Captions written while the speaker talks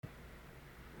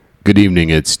Good evening.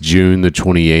 It's June the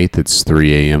 28th. It's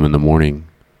 3 a.m. in the morning.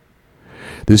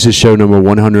 This is show number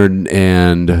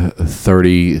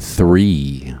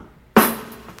 133.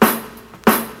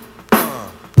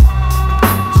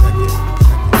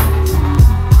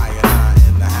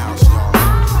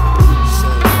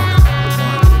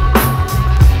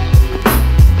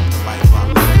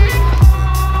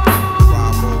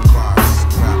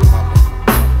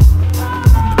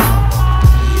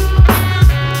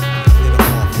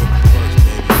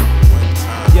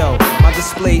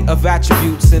 Of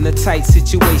attributes in a tight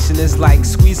situation is like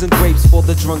squeezing grapes for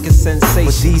the drunken sensation.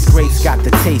 But these grapes got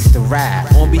the taste of rap.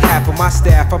 On behalf of my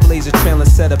staff, I blaze a trail and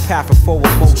set a path for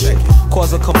forward motion.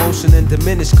 Cause a commotion and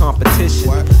diminish competition.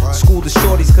 School the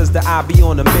shorties cause the I be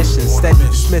on a mission. Steady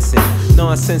dismissing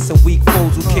nonsense and weak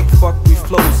foes who kick fuckery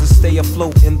flows and stay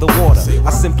afloat in the water.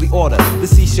 I simply order to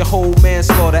cease your whole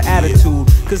manslaughter attitude.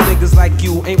 Cause niggas like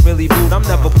you ain't really rude. I'm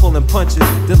never pulling punches.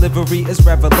 Delivery is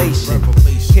revelation.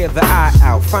 Hear the eye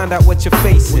out. Find out what you're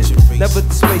facing. Never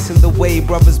displacing the way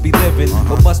brothers be living,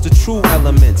 but bust the true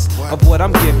elements of what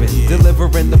I'm giving.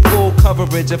 Delivering the full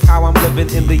coverage of how I'm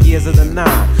living in the years of the 9.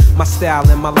 My style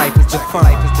and my life is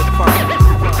defined.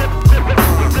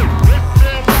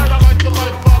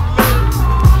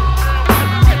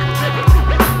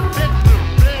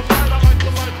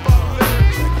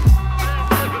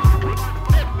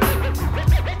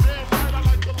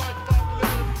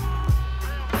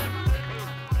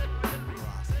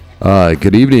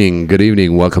 Good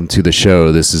evening. Welcome to the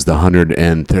show. This is the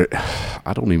 130.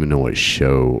 I don't even know what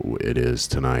show it is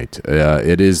tonight.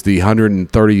 It is the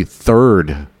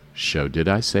 133rd show. Did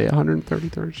I say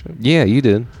 133rd show? Yeah, you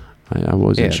did. I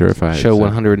wasn't sure if I show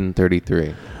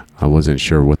 133. I wasn't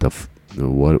sure what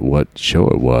what show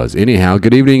it was. Anyhow,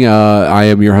 good evening. I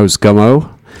am your host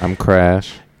Gummo. I'm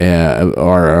Crash. Here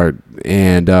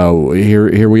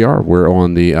we are. We're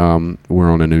on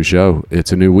a new show.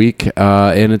 It's a new week,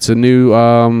 and it's a new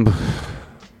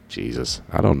Jesus.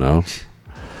 I don't know.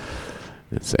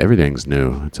 Everything's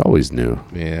new. It's always new.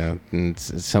 Yeah,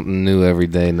 it's something new every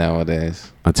day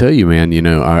nowadays. I tell you, man. You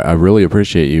know, I really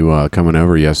appreciate you coming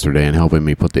over yesterday and helping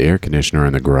me put the air conditioner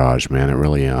in the garage. Man, it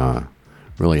really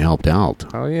helped out.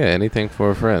 Oh yeah, anything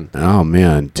for a friend. Oh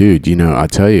man, dude, you know, I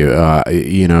tell you,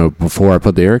 before I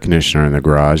put the air conditioner in the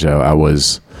garage, I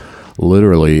was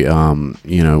literally,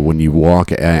 when you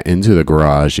walk into the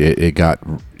garage, it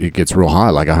gets real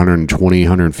hot, like 120,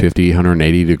 150,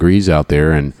 180 degrees out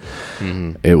there, and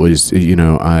it was,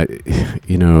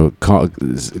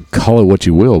 call it what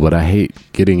you will, but I hate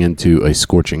getting into a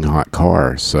scorching hot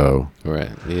car, so.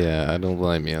 Right. Yeah, I don't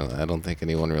blame you. I don't think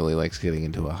anyone really likes getting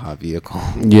into a hot vehicle.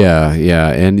 Yeah.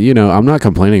 And, I'm not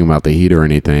complaining about the heat or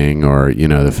anything, or,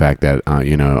 the fact that,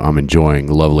 I'm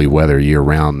enjoying lovely weather year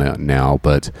round now,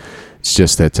 but it's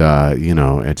just that, I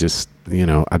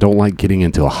don't like getting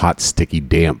into a hot, sticky,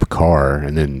 damp car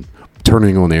and then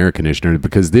turning on the air conditioner,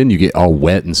 because then you get all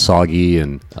wet and soggy,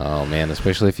 and oh man,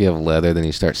 especially if you have leather, then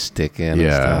you start sticking.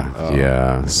 Yeah, and stuff. Oh.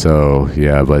 yeah. So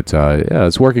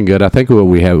it's working good. I think what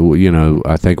we have,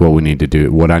 what we need to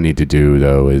do, what I need to do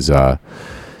though, is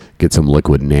get some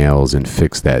liquid nails and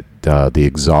fix that the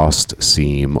exhaust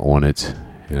seam on it.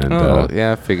 And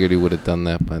I figured he would have done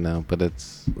that by now, but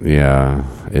it's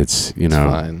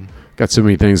fine. Got so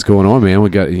many things going on, man. We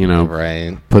got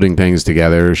right, putting things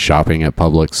together, shopping at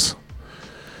Publix.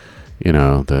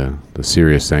 The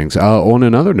serious things. On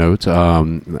another note,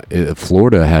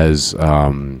 Florida has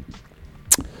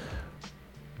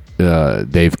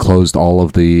they've closed all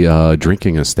of the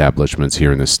drinking establishments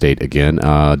here in the state again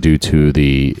due to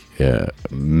the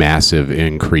massive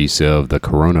increase of the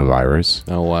coronavirus.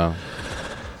 Oh wow!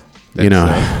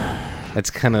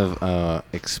 That's kind of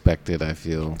expected, I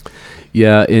feel.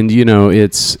 Yeah, and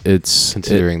it's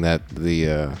considering that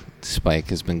the spike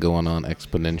has been going on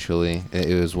exponentially.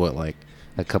 It was like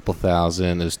a couple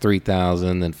thousand, it was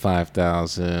 3,000, then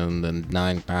 5,000, then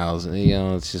 9,000.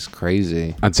 It's just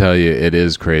crazy. I tell you, it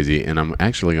is crazy, and I'm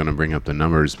actually going to bring up the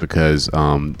numbers because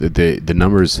the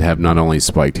numbers have not only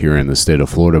spiked here in the state of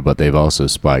Florida, but they've also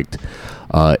spiked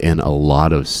in a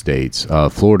lot of states.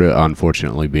 Florida,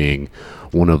 unfortunately, being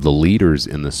one of the leaders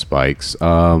in the spikes,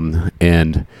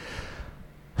 and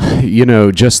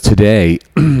just today,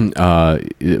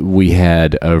 we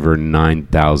had over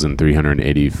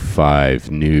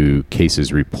 9,385 new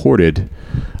cases reported,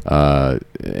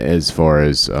 as far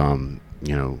as,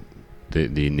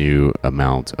 the new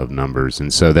amount of numbers.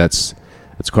 And so that's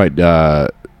quite,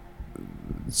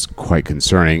 it's quite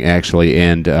concerning, actually.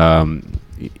 And,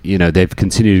 they've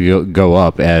continued to go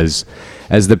up as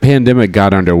the pandemic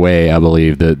got underway. I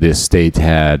believe that this state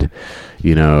had,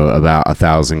 about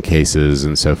 1,000 cases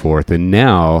and so forth. And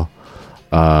now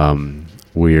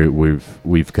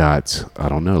We've got, I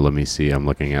don't know, let me see, I'm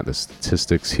looking at the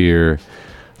statistics here.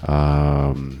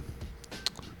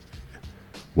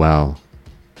 Wow.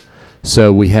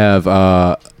 So we have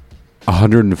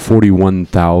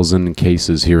 141,000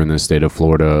 cases here in the state of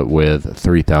Florida, with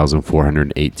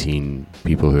 3,418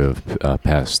 people who have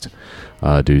passed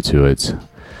due to it.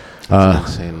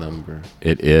 That's an insane number.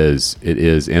 It is.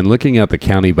 And looking at the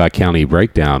county by county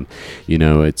breakdown,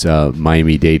 it's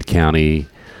Miami-Dade County.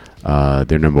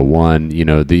 They're number one.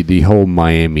 The whole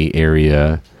Miami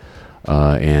area,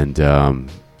 and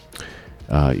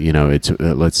it's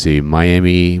let's see,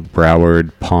 Miami,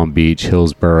 Broward, Palm Beach,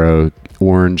 Hillsborough,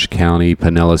 Orange County,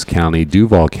 Pinellas County,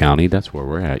 Duval County. That's where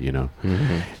we're at.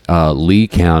 Mm-hmm. Lee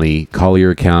County,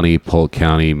 Collier County, Polk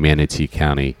County, Manatee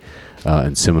County.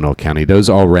 And Seminole County. Those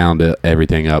all round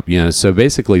everything up. So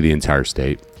basically the entire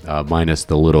state, minus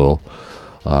the little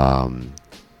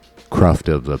cruft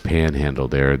of the panhandle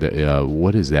there.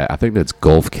 What is that? I think that's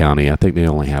Gulf County. I think they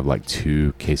only have like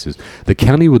 2 cases. The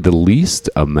county with the least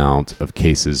amount of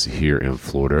cases here in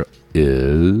Florida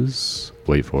is,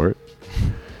 wait for it,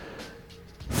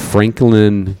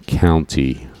 Franklin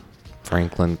County.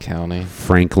 Franklin County.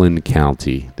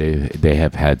 They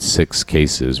have had 6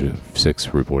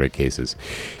 reported cases.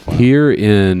 Wow. Here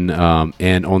in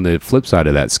and on the flip side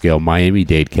of that scale,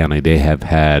 Miami-Dade County, they have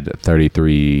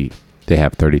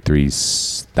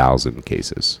 33,000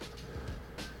 cases.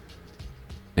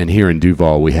 And here in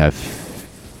Duval, we have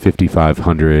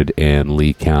 5,500, and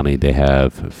Lee County, they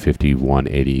have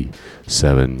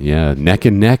 5,187. Yeah, neck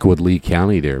and neck with Lee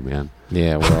County there, man.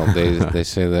 Yeah, well, they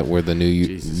say that we're the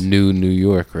new New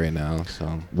York right now.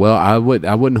 So, well, I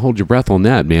wouldn't hold your breath on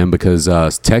that, man, because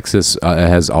Texas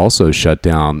has also shut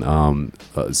down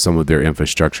some of their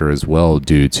infrastructure as well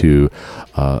due to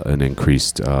an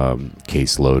increased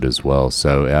caseload as well.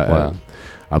 So, wow.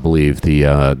 I believe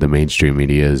the mainstream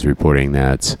media is reporting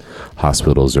that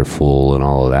hospitals are full and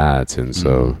all of that, and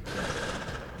so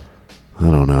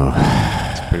I don't know.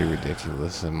 It's pretty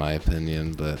ridiculous, in my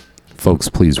opinion, but. Folks,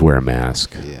 please wear a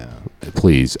mask. Yeah.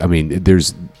 Please. I mean,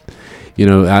 there's,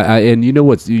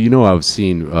 I've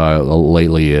seen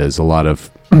lately is a lot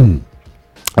of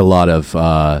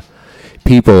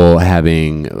people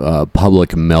having public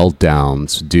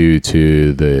meltdowns due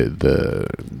to the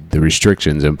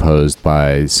restrictions imposed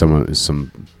by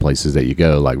some places that you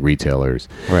go, like retailers,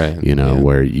 right?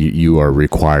 Where you are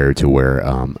required to wear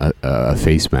a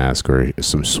face mask or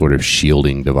some sort of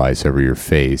shielding device over your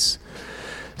face.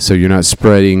 So you're not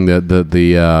spreading the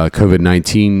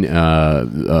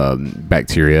COVID-19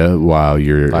 bacteria while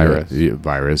you're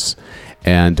virus,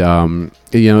 and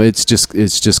it's just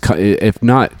if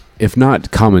not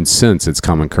common sense, it's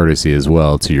common courtesy as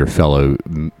well to your fellow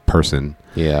person.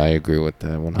 Yeah, I agree with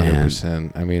that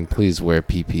 100%. I mean, please wear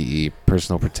PPE.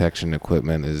 Personal protection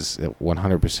equipment is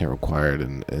 100% required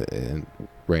and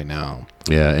right now.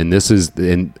 Yeah, and this is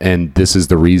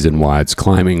the reason why it's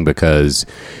climbing, because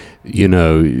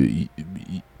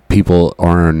people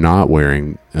are not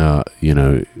wearing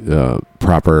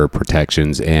proper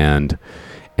protections, and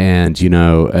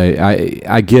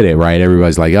I get it, right?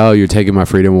 Everybody's like, oh, you're taking my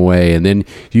freedom away, and then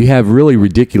you have really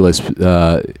ridiculous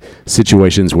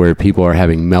situations where people are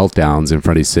having meltdowns in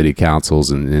front of city councils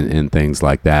and things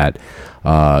like that.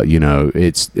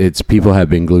 It's people have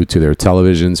been glued to their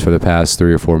televisions for the past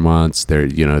 3 or 4 months. They're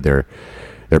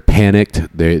panicked.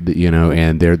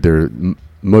 And they're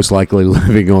most likely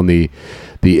living on the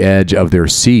edge of their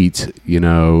seat,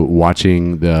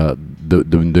 watching the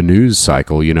news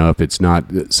cycle. If it's not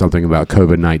something about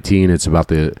COVID-19, it's about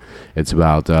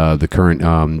the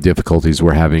current difficulties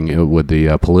we're having with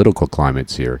the political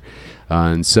climates here,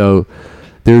 and so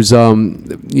there's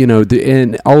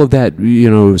and all of that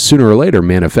sooner or later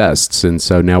manifests, and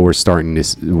so now we're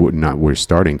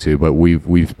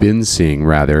we've been seeing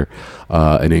rather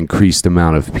an increased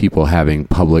amount of people having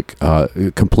public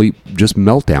complete just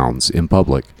meltdowns in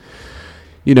public.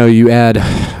 You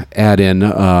add in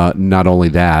not only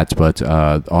that, but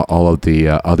all of the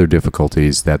other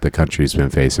difficulties that the country's been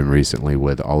facing recently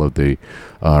with all of the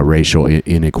racial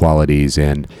inequalities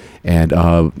and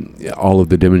all of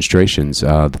the demonstrations,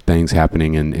 the things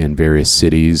happening in various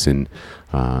cities and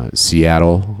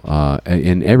Seattle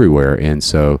and everywhere. And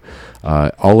so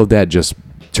all of that just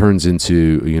turns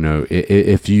into,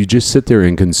 if you just sit there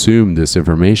and consume this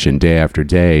information day after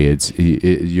day,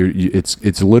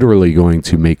 it's literally going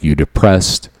to make you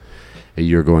depressed.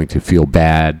 You're going to feel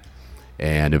bad,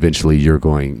 and eventually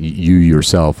you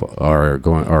yourself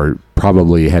are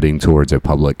probably heading towards a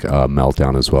public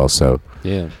meltdown as well. So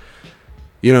yeah,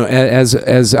 You know,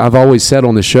 as I've always said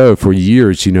on the show for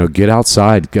years, you know, get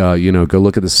outside, you know, go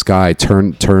look at the sky,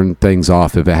 turn things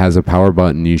off. If it has a power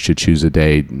button, you should choose a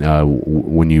day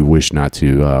when you wish not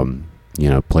to, you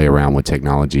know, play around with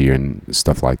technology and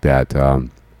stuff like that.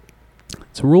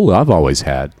 It's a rule I've always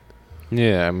had.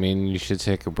 Yeah, I mean, you should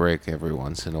take a break every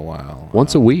once in a while.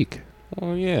 Once a week.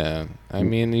 Well, yeah. I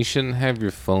mean, you shouldn't have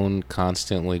your phone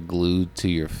constantly glued to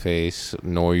your face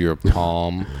nor your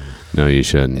palm. No, you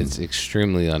shouldn't. It's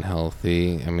extremely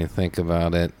unhealthy. I mean, think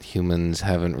about it. Humans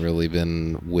haven't really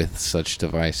been with such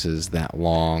devices that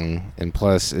long. And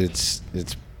plus, it's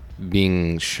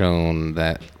being shown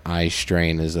that eye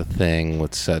strain is a thing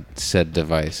with said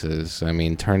devices. I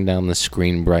mean, turn down the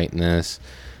screen brightness.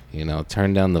 You know,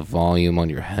 turn down the volume on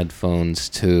your headphones,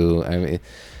 too. I mean...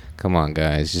 Come on,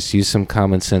 guys. Just use some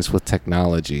common sense with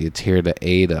technology. It's here to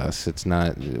aid us. It's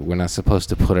not. We're not supposed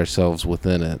to put ourselves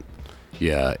within it.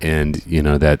 Yeah, and you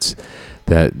know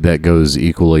that goes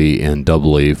equally and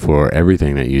doubly for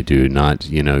everything that you do. Not,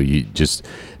 you know, you just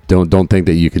don't think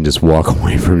that you can just walk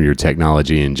away from your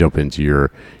technology and jump into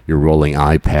your rolling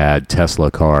iPad,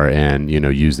 Tesla car, and, you know,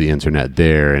 use the internet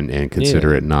there and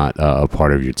consider it not a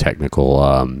part of your technical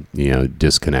you know,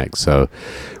 disconnect. So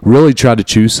really try to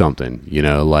choose something, you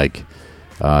know, like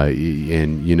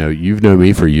and you know, you've known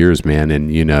me for years, man,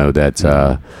 and you know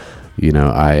that you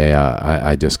know,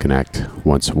 I disconnect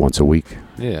once a week.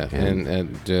 Yeah,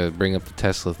 and to bring up the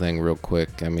Tesla thing real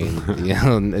quick, I mean, you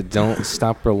know, don't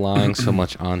stop relying so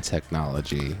much on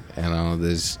technology. You know,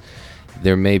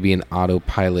 there may be an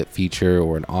autopilot feature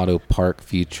or an auto park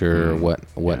feature or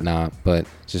whatnot, but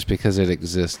just because it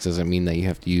exists doesn't mean that you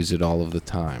have to use it all of the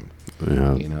time.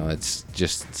 Yeah. You know, it's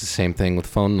the same thing with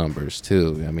phone numbers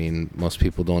too. I mean, most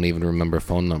people don't even remember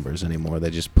phone numbers anymore.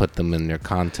 They just put them in their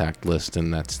contact list,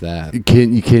 and that's that.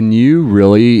 Can you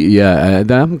really? Yeah,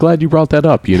 I'm glad you brought that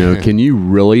up. You know, can you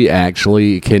really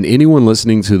actually? Can anyone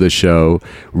listening to the show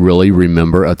really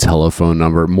remember a telephone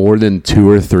number more than 2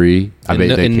 or 3? I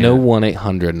bet they no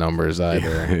 1-800 numbers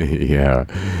either. yeah.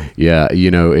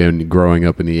 You know, and growing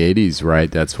up in the '80s,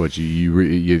 right? That's what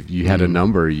you had a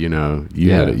number. You know,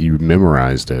 you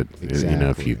memorized it. Exactly. You know,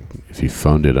 if you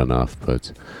phoned it enough.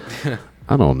 But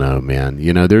I don't know, man.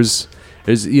 You know, there's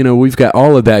you know, we've got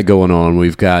all of that going on.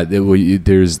 We've got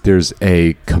there's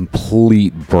a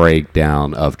complete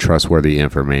breakdown of trustworthy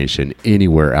information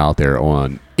anywhere out there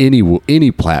on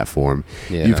any platform.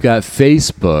 Yeah. You've got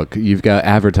Facebook. You've got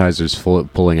advertisers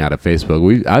pulling out of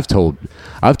Facebook.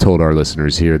 I've told our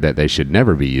listeners here that they should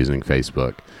never be using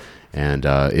Facebook. And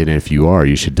if you are,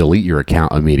 you should delete your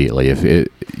account immediately.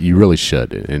 You really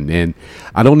should. And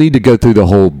I don't need to go through the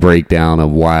whole breakdown of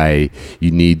why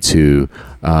you need to.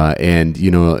 And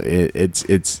you know,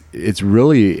 it's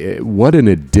really what an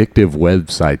addictive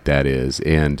website that is.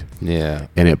 And yeah,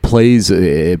 and it plays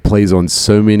on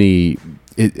so many.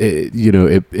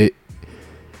 It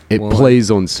plays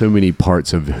on so many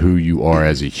parts of who you are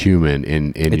as a human.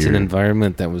 It's an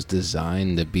environment that was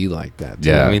designed to be like that, too.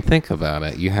 Yeah. I mean, think about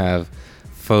it. You have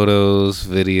photos,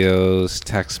 videos,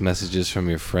 text messages from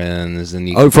your friends, and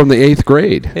from the 8th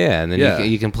grade. Yeah, and then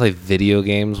you can play video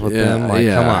games with them. Like,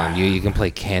 come on, you can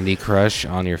play Candy Crush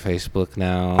on your Facebook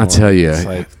now. I tell you, it's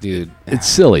like, dude, it's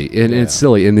silly, and it's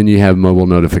silly. And then you have mobile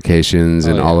notifications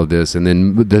and all of this, and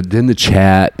then the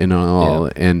chat and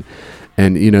all, and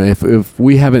you know, if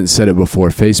we haven't said it before,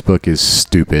 Facebook is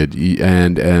stupid,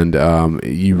 and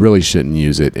you really shouldn't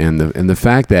use it. And the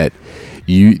fact that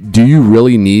you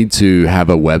really need to have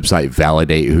a website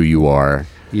validate who you are?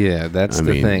 Yeah, that's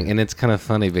the thing. And it's kind of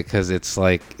funny because it's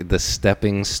like the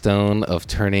stepping stone of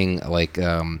turning like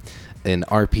an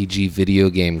RPG video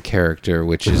game character,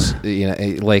 which is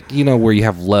where you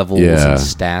have levels and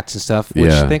stats and stuff.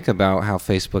 Which think about how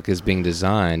Facebook is being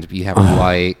designed. You have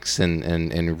likes and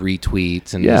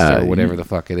retweets and whatever the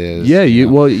fuck it is. Yeah,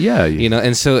 you know.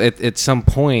 And so at some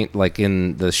point, like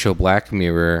in the show Black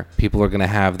Mirror, people are going to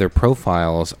have their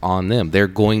profiles on them. They're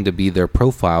going to be their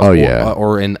profiles,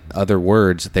 or in other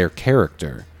words, their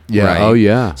character. Yeah. Right? Oh,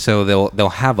 yeah. So they'll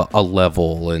have a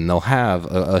level, and they'll have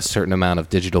a certain amount of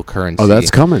digital currency. Oh,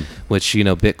 that's coming. Which, you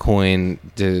know, Bitcoin.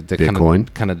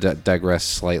 Bitcoin kind of digress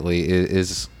slightly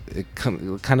is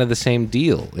kind of the same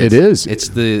deal. It's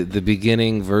the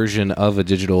beginning version of a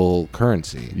digital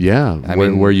currency. Yeah,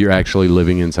 where you're actually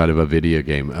living inside of a video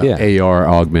game. AR,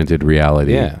 augmented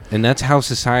reality. Yeah, and that's how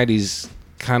society's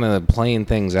kind of playing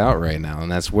things out right now,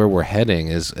 and that's where we're heading,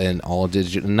 is an all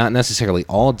digital, not necessarily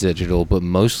all digital, but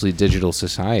mostly digital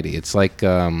society. It's like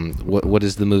what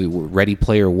is the movie Ready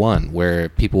Player One, where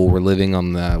people were living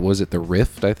on the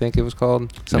Rift, I think it was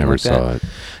called, something Never like that. saw it.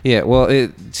 Yeah, well,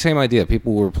 same idea.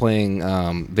 People were playing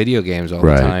video games all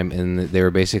the time, and they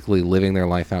were basically living their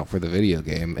life out for the video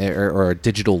game, or a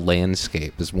digital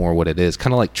landscape is more what it is,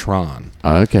 kind of like Tron.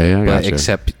 Okay, I But gotcha.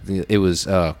 except it was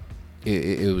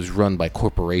it was run by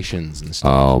corporations and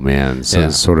stuff. Oh man, so Yeah.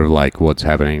 it's sort of like what's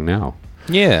happening now.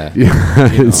 Yeah,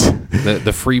 It's-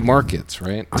 the free markets,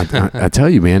 right? I tell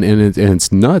you, man, and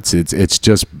it's nuts.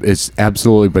 It's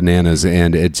absolutely bananas,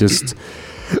 and it just,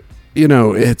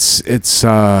 it's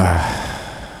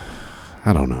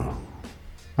I don't know.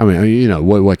 I mean,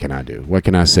 what can I do? What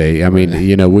can I say? I mean,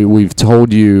 we've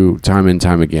told you time and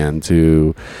time again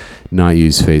to not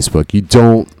use Facebook.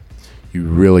 You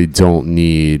really don't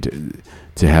need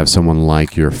to have someone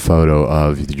like your photo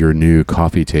of your new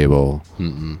coffee table.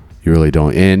 Mm-mm. You really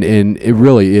don't. And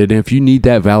if you need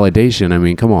that validation, I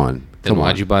mean, come on. Then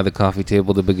why'd you buy the coffee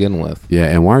table to begin with? Yeah,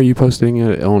 and why are you posting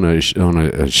it on a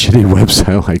shitty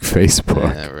website like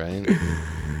Facebook? Yeah, right.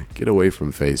 Get away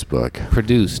from Facebook.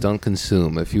 Produce, don't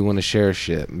consume. If you want to share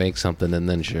shit, make something and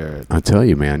then share it. I tell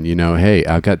you, man, hey,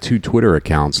 I've got 2 Twitter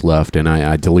accounts left, and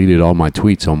I deleted all my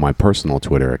tweets on my personal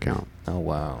Twitter account. Oh,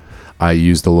 wow. I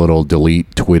used the little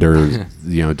delete Twitter,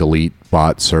 delete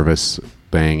bot service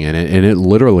thing, and it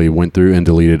literally went through and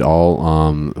deleted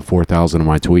all 4,000 of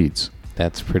my tweets.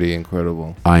 That's pretty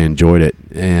incredible. I enjoyed it,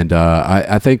 and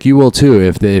I think you will too.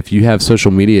 If you have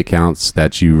social media accounts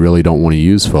that you really don't want to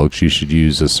use, folks, you should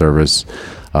use a service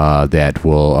that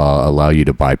will allow you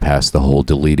to bypass the whole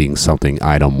deleting something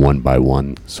item one by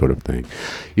one sort of thing.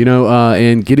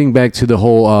 And getting back to the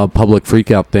whole public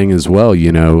freakout thing as well,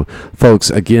 folks,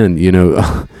 again,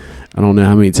 I don't know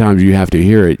how many times you have to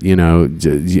hear it,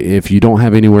 if you don't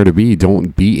have anywhere to be,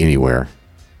 don't be anywhere.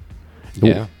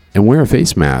 Yeah. And wear a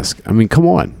face mask. I mean, come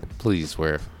on. Please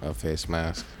wear a face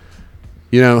mask.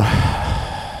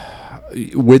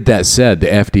 With that said, the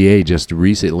FDA just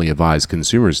recently advised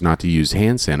consumers not to use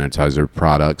hand sanitizer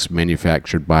products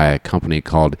manufactured by a company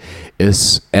called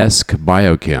Esk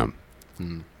Biochem.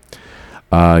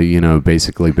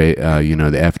 Basically, the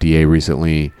FDA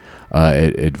recently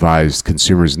advised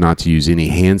consumers not to use any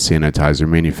hand sanitizer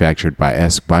manufactured by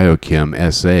Esk Biochem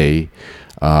SA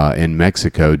in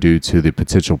Mexico due to the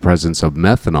potential presence of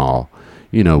methanol.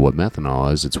 You know what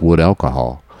methanol is? It's wood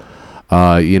alcohol.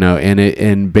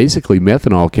 And basically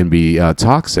methanol can be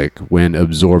toxic when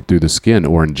absorbed through the skin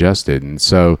or ingested. And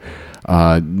so,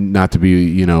 not to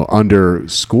be,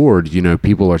 underscored,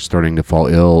 people are starting to fall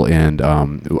ill. And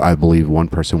I believe one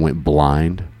person went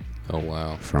blind. Oh,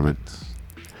 wow. From it.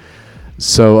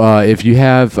 So if you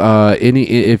have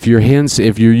if you're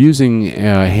using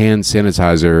hand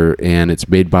sanitizer and it's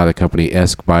made by the company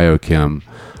Esk Biochem,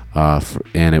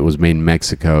 and it was made in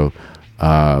Mexico,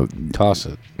 Toss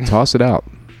it. Toss it out.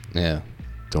 Yeah.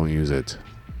 Don't use it.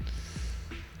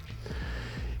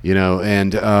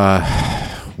 And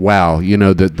wow,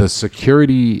 the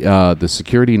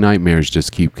security nightmares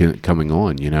just keep coming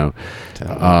on.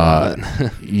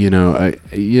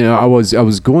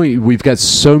 We've got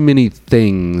so many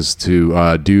things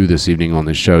to do this evening on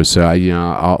the show, so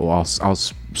I'll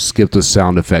skip the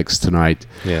sound effects tonight.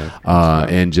 Yeah.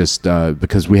 And just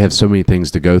because we have so many things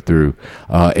to go through,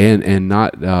 and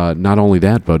not only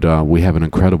that, but we have an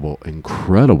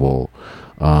incredible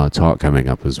talk coming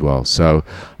up as well. So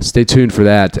stay tuned for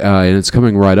that, and it's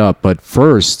coming right up. But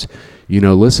first,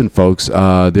 listen, folks,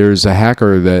 there's a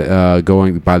hacker that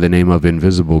going by the name of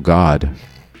Invisible God.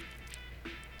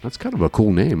 That's kind of a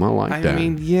cool name. I like that. I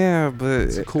mean, yeah, but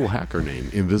It's a cool hacker name,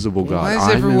 Invisible God. Why is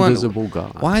I'm everyone- Invisible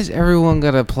God. why is everyone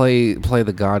gotta play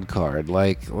the God card?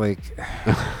 Like,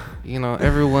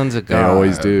 everyone's a god.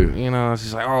 always do. It's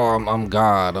just like, oh, I'm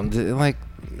God. Like,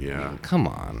 Yeah. come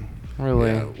on,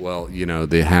 really? Yeah, well,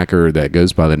 the hacker that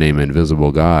goes by the name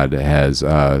Invisible God has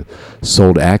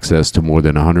sold access to more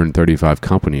than 135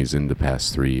 companies in the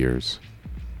past 3 years.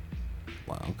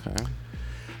 Wow. Okay.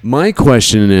 My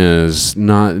question is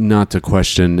not to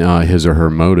question his or her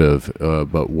motive,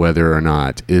 but whether or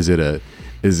not is it a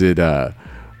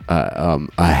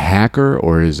hacker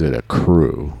or is it a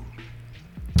crew?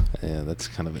 Yeah, that's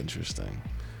kind of interesting.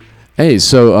 Hey,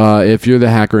 so if you're the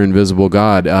hacker Invisible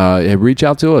God, reach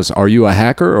out to us. Are you a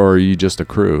hacker or are you just a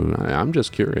crew? I'm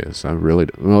just curious. I really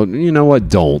well, you know what?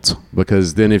 Don't,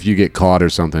 because then if you get caught or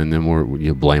something, then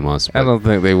you blame us. I don't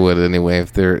think they would anyway.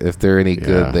 If they're any Yeah.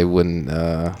 good, they wouldn't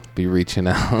be reaching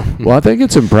out. Well, I think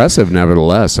it's impressive,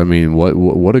 nevertheless. I mean,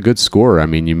 what a good score. I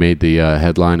mean, you made the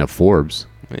headline of Forbes.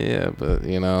 Yeah, but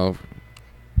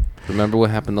remember what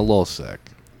happened to Lulsec?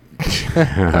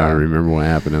 I remember what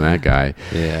happened to that guy.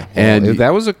 Yeah, And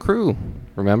that was a crew.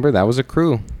 Remember, that was a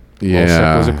crew. Yeah,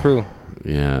 Lulsec was a crew.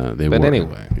 Yeah, they But were.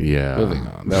 anyway, Yeah. moving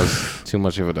on. That was too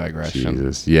much of a digression.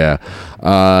 Jesus. Yeah.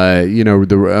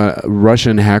 The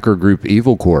Russian hacker group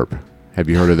Evil Corp. Have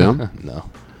you heard of them? No.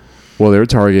 Well, they're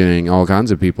targeting all kinds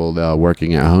of people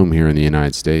working at home here in the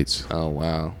United States. Oh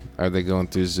wow. Are they going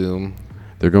through Zoom?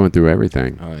 They're going through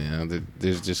everything. Oh yeah,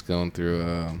 they're just going through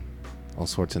all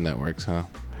sorts of networks, huh?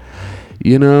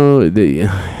 They're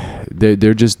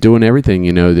just doing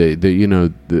everything.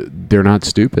 They're not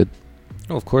stupid.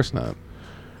 Oh, of course not.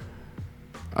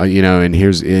 And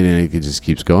it just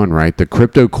keeps going, right? The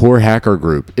Crypto Core Hacker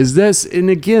Group. Is this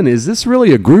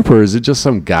really a group or is it just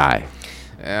some guy?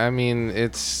 I mean,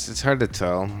 it's hard to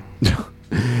tell.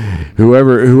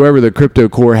 Whoever the Crypto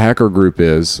Core Hacker Group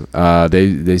is,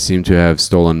 they seem to have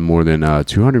stolen more than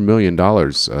 $200 million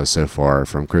so far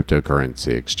from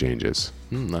cryptocurrency exchanges.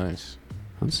 Nice.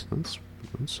 That's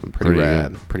some Pretty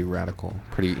rad. good. Pretty radical.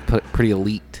 Pretty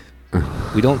elite.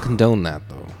 We don't condone that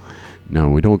though. No,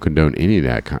 we don't condone any of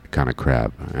that kind of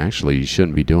crap. Actually, you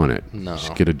shouldn't be doing it. No. You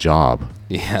should get a job.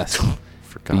 Yes.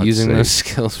 For Be God's using sake. those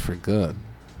skills for good.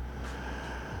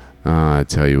 I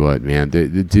tell you what, man.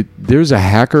 There's a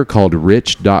hacker called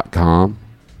Rich.com.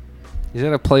 Is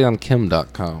that a play on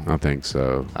Kim.com? I think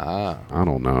so. Ah. I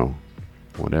don't know.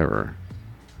 Whatever.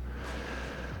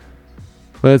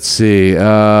 Let's see.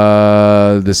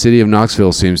 The city of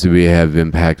Knoxville seems to have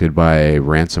impacted by a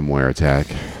ransomware attack.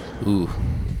 Ooh.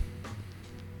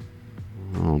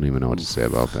 I don't even know what to say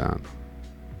about that.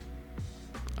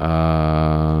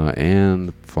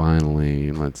 And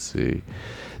finally, let's see.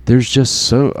 There's just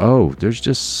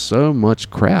so much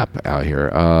crap out here.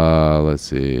 Let's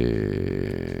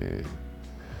see.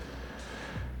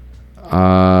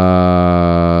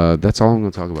 That's all I'm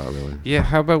going to talk about, really. Yeah,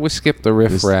 how about we skip the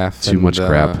riff-raff? Too much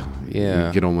crap.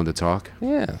 Yeah. Get on with the talk.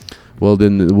 Yeah. Well,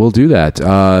 then we'll do that.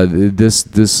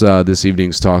 This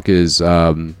evening's talk is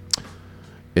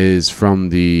from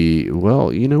the.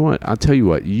 Well, you know what? I'll tell you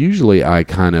what. Usually, I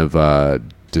kind of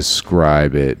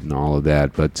describe it and all of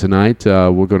that, but tonight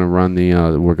we're going to run the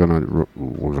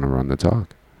run the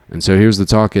talk. And so here's the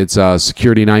talk. It's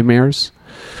Security Nightmares,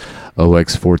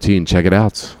 OX14. Check it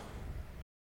out.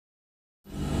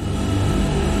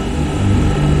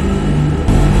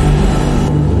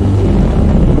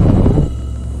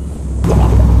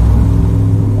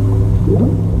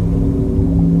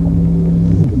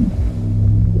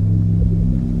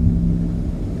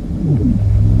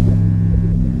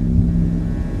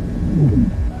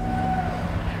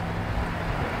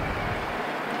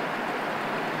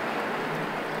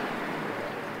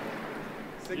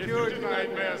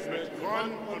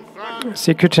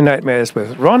 Security Nightmares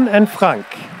with Ron and Frank.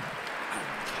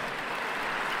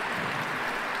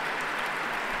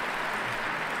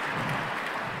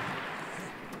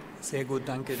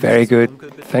 Very good.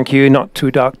 Thank you. Not too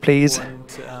dark, please.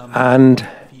 And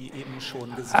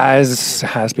as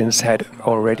has been said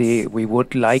already, we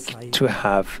would like to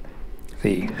have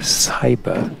the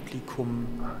cyber.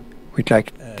 We'd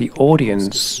like the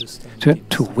audience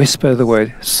to whisper the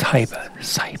word cyber,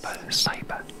 cyber,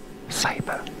 cyber,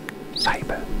 cyber,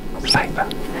 cyber,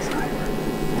 cyber,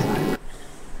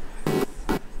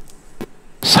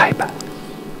 cyber.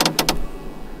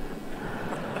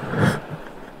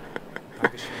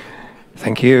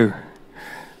 Thank you.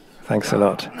 Thanks a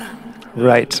lot.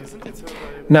 Right.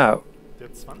 Now,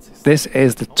 this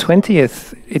is the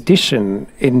 20th edition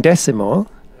in decimal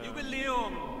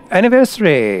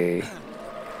anniversary.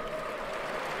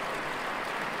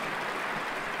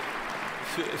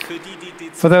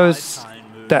 For those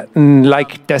that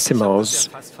like decimals,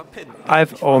 I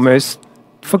almost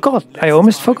forgot.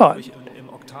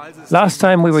 Last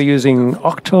time we were using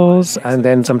octals and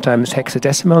then sometimes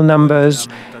hexadecimal numbers.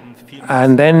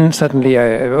 And then suddenly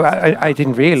I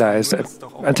didn't realize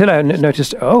until I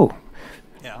noticed,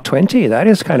 20, that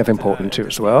is kind of important too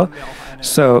as well.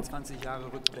 So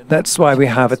that's why we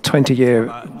have a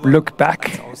 20-year look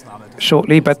back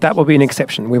shortly, but that will be an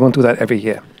exception. We won't do that every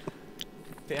year.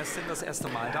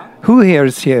 Who here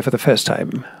is here for the first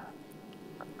time?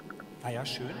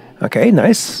 Okay,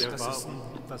 nice.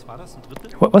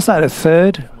 What was that, a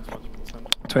third?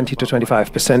 20 to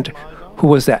 25%. Who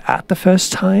was there at the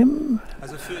first time?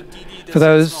 For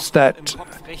those that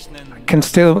can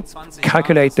still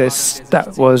calculate this,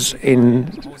 that was in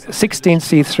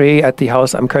 16C3 at the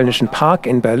Haus am Kölnischen Park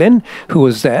in Berlin. Who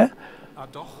was there?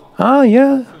 Ah,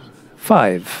 yeah,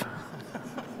 5.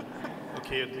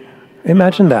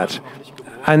 Imagine that.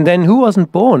 And then who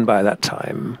wasn't born by that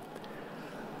time?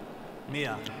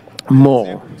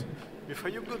 More.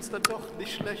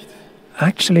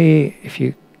 Actually, if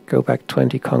you go back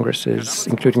 20 congresses,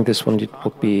 including this one, it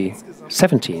would be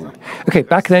 17. Okay,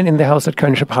 back then in the house at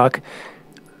Kölnische Park,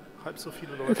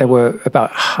 there were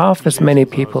about half as many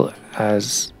people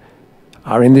as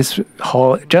are in this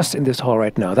hall, just in this hall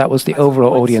right now. That was the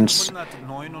overall audience.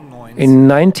 In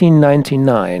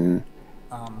 1999,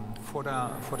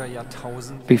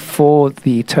 before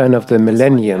the turn of the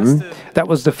millennium, that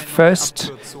was the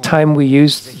first time we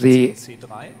used the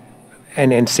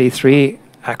NNC3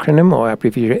 acronym or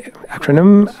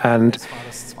acronym, and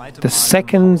the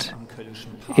second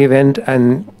event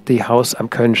and the house am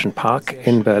Kölnischen Park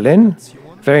in Berlin.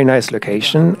 Very nice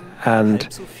location, and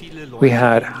we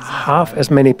had half as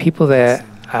many people there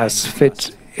as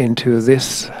fit into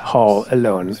this hall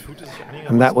alone.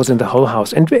 And that was in the whole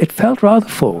house. And it felt rather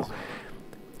full.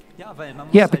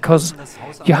 Yeah, because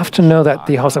you have to know that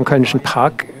the Haus am Kölnischen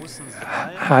Park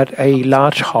had a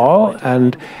large hall,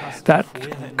 and that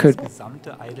could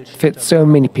fit so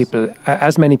many people,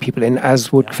 as many people in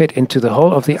as would fit into the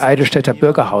whole of the Eidelstädter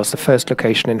Bürgerhaus, the first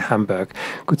location in Hamburg.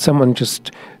 Could someone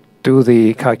just do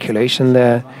the calculation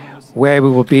there, where we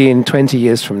will be in 20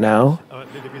 years from now?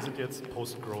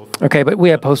 Okay, but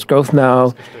we are post-growth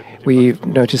now. We've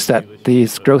noticed that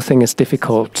this growth thing is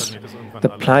difficult. The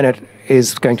planet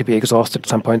is going to be exhausted at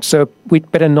some point, so we'd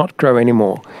better not grow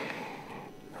anymore.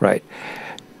 Right.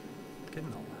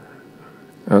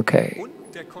 Okay.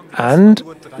 And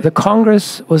the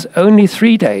Congress was only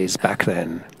 3 days back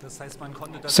then.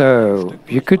 So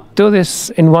you could do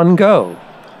this in one go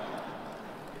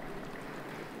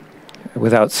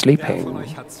without sleeping.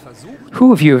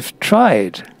 Who of you have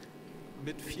tried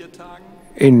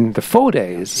in the 4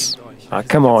 days?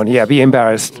 Come on, yeah, be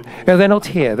embarrassed. No, they're not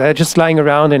here. They're just lying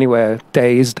around anywhere,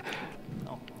 dazed.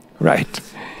 Right.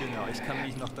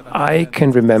 I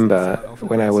can remember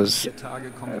when I was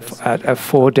at a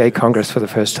 4-day Congress for the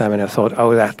first time, and I thought,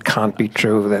 oh, that can't be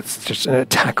true. That's just an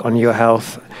attack on your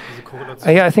health.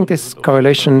 Yeah, I think this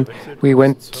correlation, we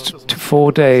went to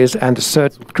 4 days and the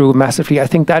cert grew massively. I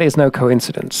think that is no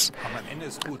coincidence.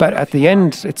 But at the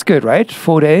end, it's good, right?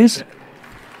 4 days.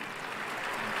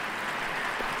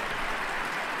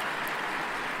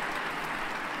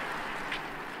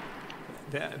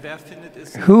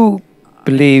 Who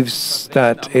believes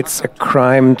that it's a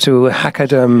crime to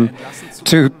hackerdom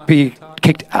to be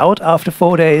kicked out after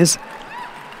 4 days?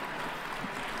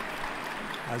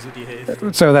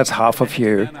 So that's half of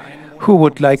you. Who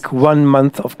would like 1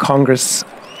 month of Congress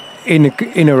in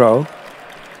a row?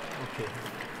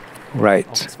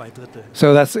 Right.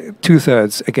 So that's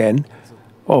 2/3 again,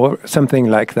 or something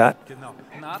like that.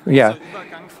 Yeah.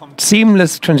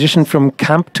 Seamless transition from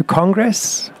camp to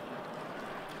Congress.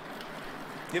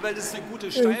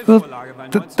 Well,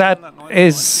 that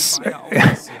is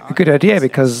a good idea,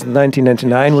 because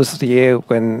 1999 was the year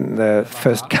when the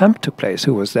first camp took place.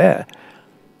 Who was there?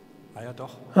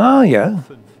 Ah, yeah.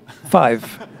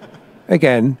 5.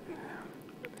 Again.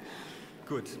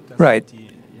 Right.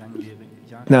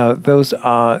 Now, those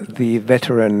are the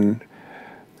veteran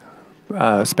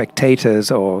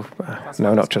spectators, or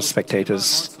no, not just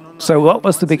spectators. So what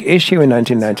was the big issue in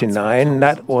 1999?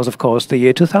 That was, of course, the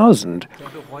year 2000.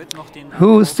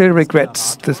 Who still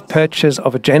regrets the purchase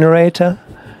of a generator?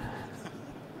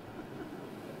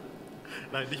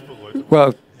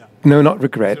 Well, no, not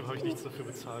regret.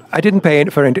 I didn't pay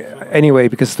for it anyway,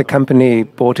 because the company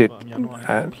bought it.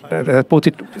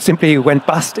 Simply went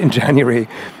bust in January,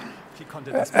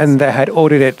 and they had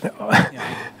ordered it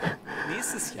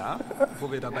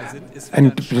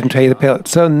and didn't pay the bill.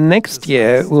 So next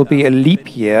year will be a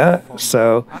leap year.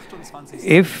 So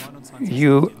if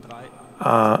you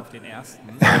are,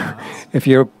 if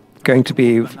you're going to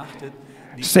be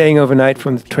staying overnight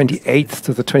from the 28th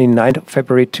to the 29th of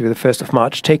February to the 1st of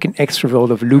March, take an extra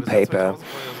roll of loo paper.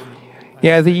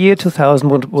 Yeah, the year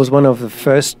 2000 was one of the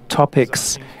first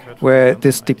topics where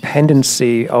this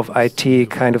dependency of IT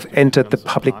kind of entered the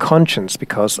public conscience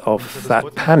because of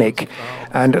that panic.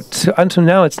 And until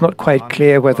now, it's not quite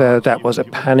clear whether that was a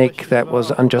panic that was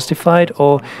unjustified,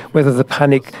 or whether the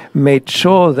panic made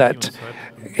sure that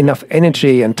enough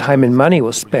energy and time and money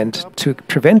was spent to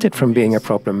prevent it from being a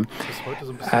problem.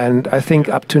 And I think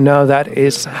up to now that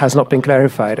has not been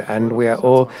clarified, and we are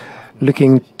all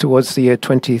looking towards the year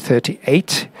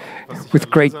 2038 with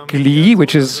great glee,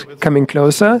 which is coming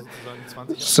closer.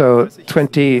 So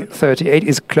 2038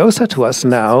 is closer to us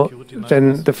now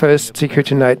than the first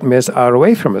security nightmares are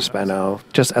away from us by now,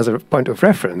 just as a point of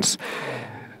reference.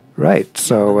 Right,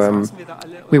 so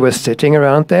we were sitting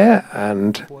around there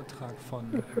and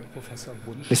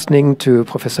listening to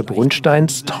Professor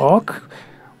Brunstein's talk,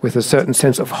 with a certain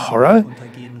sense of horror,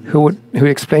 who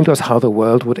explained to us how the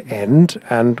world would end,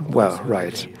 and, well,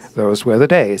 right, those were the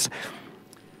days.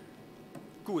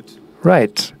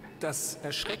 Right.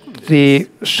 The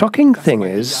shocking thing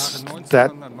is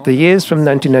that the years from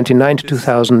 1999 to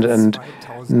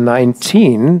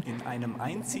 2019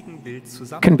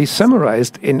 can be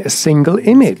summarized in a single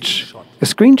image, a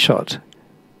screenshot.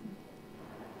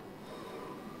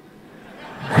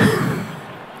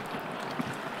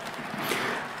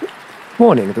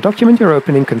 Warning, the document you're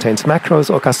opening contains macros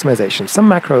or customization. Some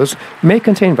macros may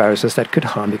contain viruses that could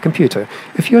harm your computer.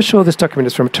 If you're sure this document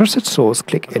is from a trusted source,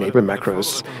 click Enable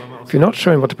Macros. If you're not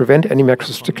sure what to prevent any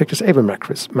macros, click Disable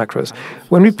Macros.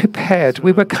 When we prepared,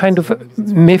 we were kind of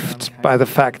miffed by the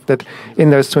fact that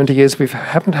in those 20 years we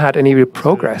haven't had any real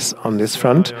progress on this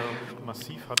front.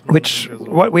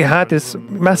 What we had is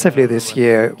massively this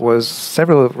year was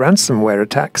several ransomware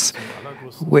attacks,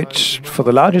 which for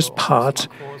the largest part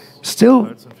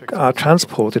still are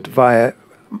transported via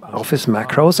Office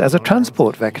macros as a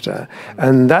transport vector.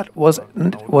 And that was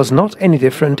not any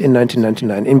different in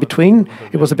 1999. In between,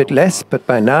 it was a bit less, but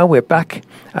by now we're back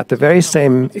at the very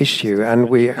same issue. And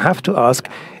we have to ask,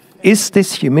 is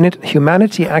this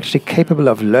humanity actually capable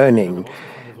of learning?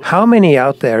 How many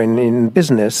out there in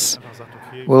business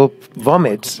will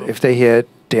vomit if they hear,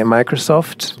 "Dear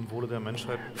Microsoft,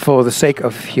 for the sake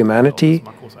of humanity,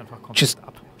 just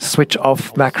switch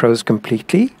off macros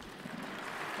completely"?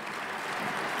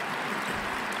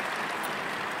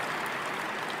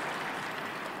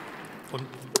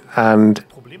 And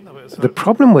the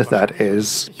problem with that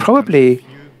is probably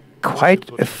quite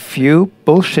a few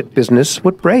bullshit business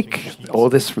would break. All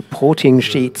this reporting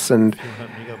sheets and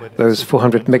those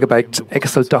 400 megabyte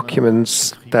Excel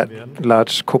documents that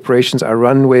large corporations are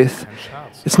run with.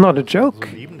 It's not a joke.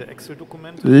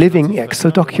 Living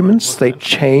Excel documents, they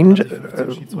change,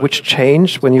 which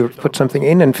change when you put something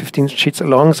in and 15 sheets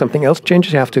along, something else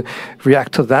changes. You have to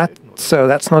react to that. So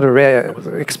that's not a rare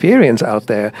experience out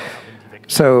there.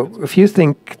 So if you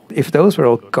think if those were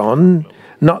all gone,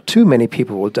 not too many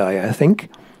people will die, I think.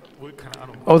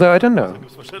 Although I don't know.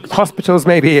 Hospitals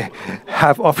maybe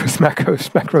have Office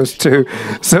macros too.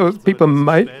 So people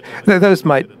those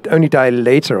might only die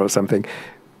later or something.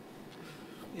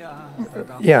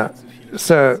 Yeah,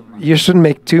 so you shouldn't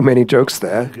make too many jokes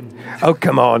there. Oh,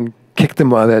 come on, kick them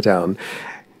while they're down.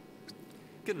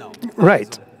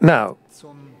 Right, now,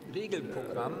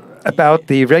 about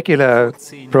the regular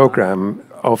program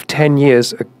of 10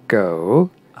 years ago,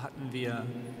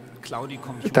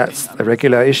 that's a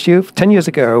regular issue. 10 years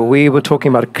ago, we were talking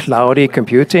about cloudy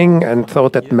computing and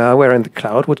thought that malware and the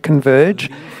cloud would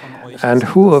converge. And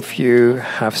who of you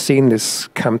have seen this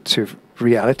come to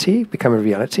reality, become a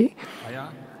reality?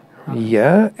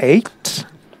 Yeah, 8.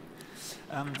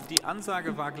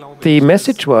 The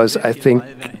message was, I think,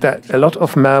 that a lot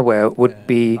of malware would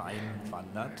be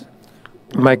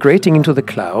migrating into the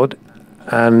cloud,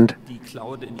 and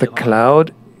the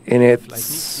cloud in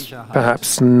its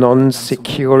perhaps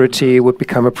non-security would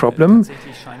become a problem.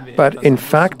 But in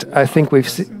fact, I think we've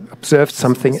observed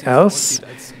something else.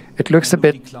 It looks a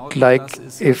bit like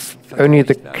if only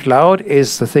the cloud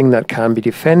is the thing that can be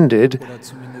defended,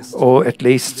 or at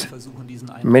least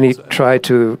many try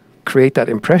to create that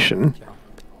impression.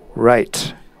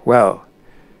 Right. Well,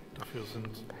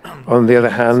 on the other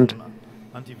hand,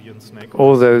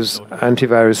 all those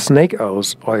antivirus snake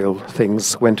oil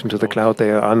things went into the cloud.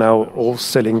 They are now all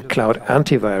selling cloud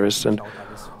antivirus,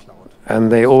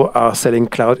 and they all are selling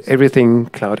cloud everything.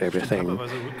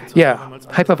 Yeah,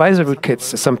 hypervisor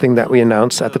rootkits is something that we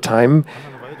announced at the time.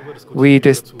 We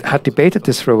just had debated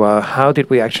this for a while. How did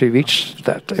we actually reach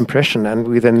that impression? And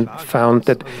we then found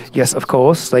that, yes, of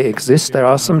course, they exist. There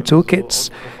are some toolkits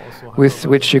with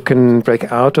which you can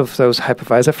break out of those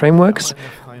hypervisor frameworks,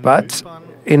 but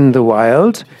in the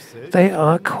wild, they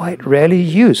are quite rarely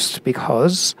used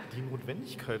because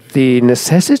the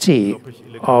necessity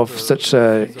of such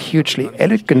a hugely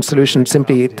elegant solution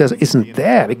simply isn't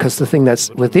there, because the thing that's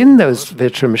within those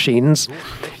virtual machines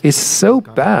is so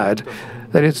bad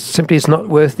that it simply is not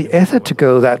worth the effort to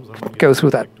go through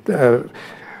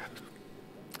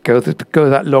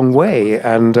that long way,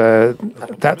 and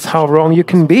that's how wrong you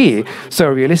can be. So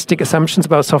realistic assumptions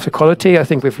about software quality, I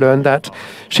think we've learned that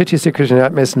shitty security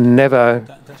nightmares never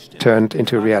turned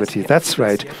into reality. That's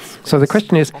right. So the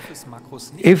question is,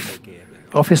 if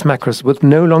Office macros would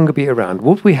no longer be around,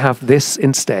 would we have this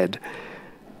instead?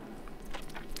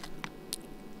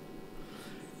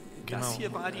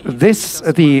 This,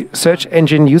 the search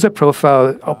engine user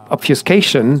profile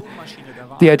obfuscation,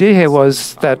 The idea here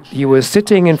was that you were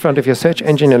sitting in front of your search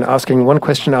engine and asking one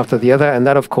question after the other, and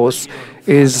that, of course,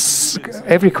 is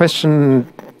every question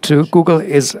to Google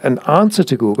is an answer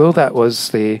to Google. That was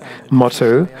the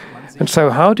motto. And so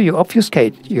how do you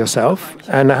obfuscate yourself?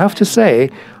 And I have to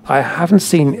say, I haven't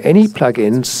seen any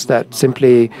plugins that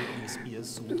simply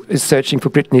is searching for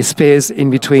Britney Spears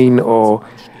in between or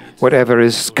whatever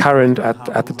is current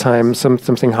at the time,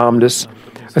 something harmless.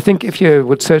 I think if you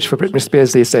would search for Britney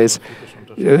Spears these days,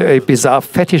 a bizarre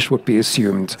fetish would be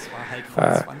assumed.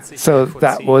 So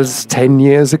that was 10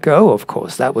 years ago, of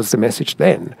course. That was the message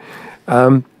then.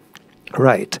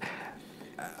 Right.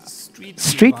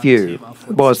 Street View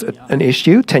was an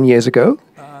issue 10 years ago.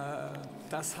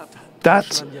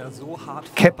 That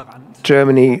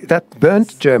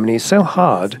burnt Germany so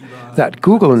hard that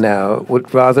Google now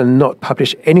would rather not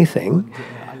publish anything,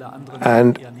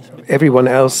 and everyone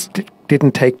else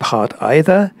didn't take part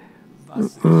either.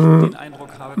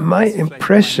 My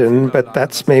impression, but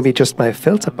that's maybe just my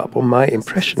filter bubble, my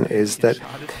impression is that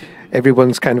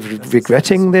everyone's kind of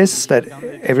regretting this, that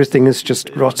everything is just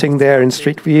rotting there in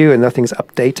Street View and nothing's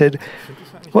updated.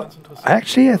 Well,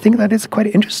 actually, I think that is quite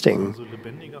interesting.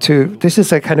 This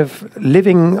is a kind of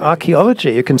living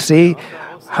archaeology. You can see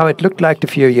how it looked like a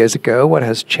few years ago, what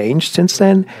has changed since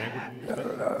then.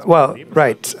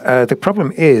 The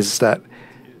problem is that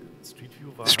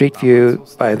Street View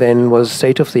by then was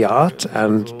state of the art,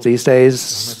 and these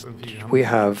days we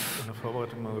have,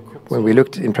 when we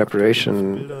looked in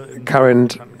preparation,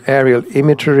 current aerial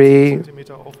imagery.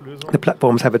 The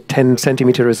platforms have a 10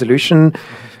 centimeter resolution,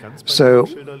 so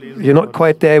you're not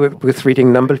quite there with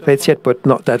reading number plates yet, but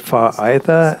not that far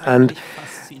either. And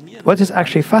what is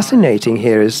actually fascinating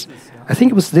here is, I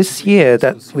think it was this year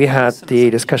that we had the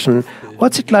discussion,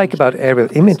 what's it like about aerial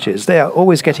images? They are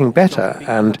always getting better.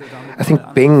 And I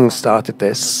think Bing started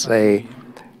this.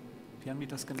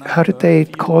 How did they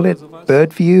call it?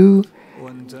 Bird view?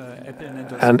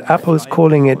 And Apple is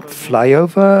calling it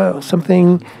flyover or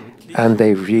something. And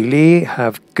they really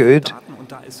have good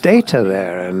data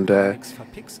there. And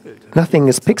nothing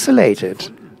is pixelated.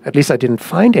 At least I didn't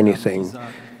find anything.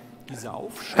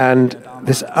 And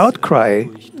this outcry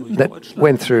that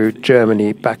went through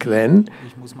Germany back then,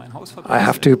 I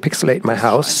have to pixelate my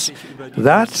house,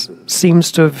 that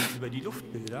seems to have,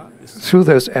 through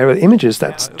those aerial images,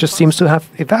 that just seems to have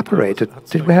evaporated.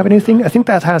 Did we have anything? I think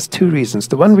that has two reasons.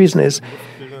 The one reason is,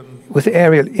 with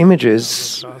aerial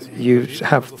images, you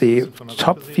have the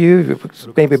top view,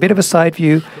 maybe a bit of a side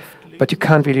view, but you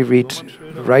can't really read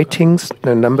writings,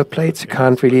 no number plates, you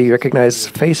can't really recognize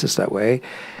faces that way.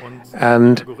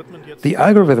 And the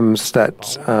algorithms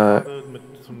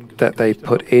that they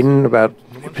put in about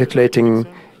manipulating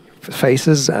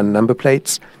faces and number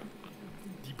plates,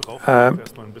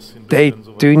 they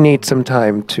do need some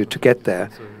time to get there.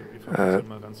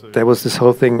 There was this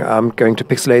whole thing, I'm going to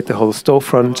pixelate the whole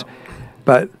storefront,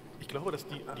 but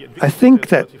I think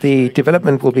that the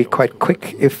development will be quite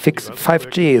quick if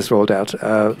 5G is rolled out.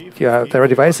 There are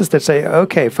devices that say,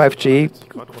 okay, 5G,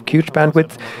 huge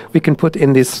bandwidth, we can put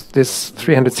in this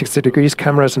 360 degrees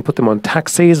cameras and put them on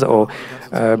taxis or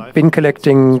bin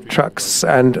collecting trucks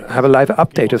and have a live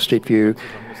update of Street View.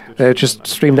 They're just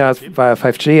streamed out via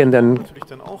 5G and then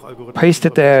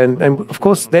pasted there. And of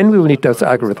course, then we will need those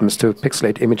algorithms to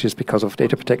pixelate images because of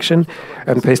data protection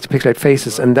and pixelate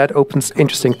faces. And that opens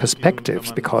interesting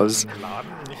perspectives because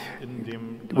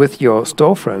with your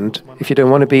storefront, if you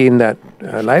don't want to be in that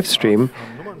live stream,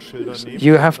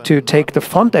 you have to take the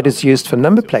font that is used for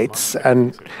number plates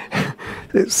and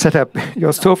set up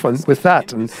your storefront with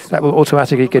that, and that will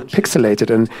automatically get pixelated,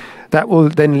 and that will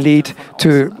then lead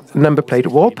to number plate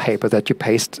wallpaper that you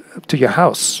paste to your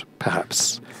house,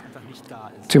 perhaps,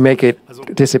 to make it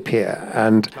disappear.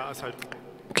 And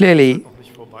clearly,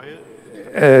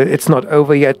 it's not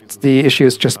over yet. The issue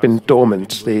has just been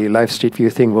dormant. The live Street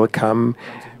View thing will come,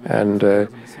 and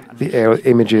the aerial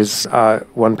images are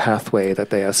one pathway that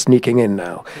they are sneaking in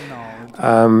now.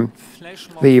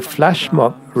 The flash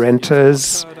mob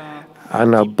renters are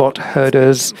now bot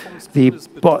herders. The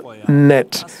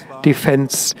botnet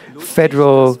defense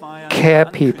federal care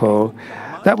people,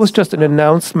 that was just an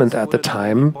announcement at the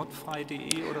time.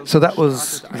 So that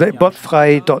was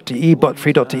botfrei.de.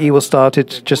 Botfree.de was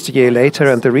started just a year later,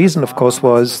 and the reason, of course,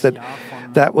 was that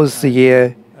that was the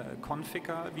year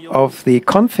of the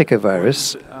Conficker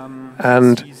virus,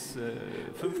 and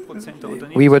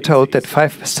we were told that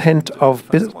 5% of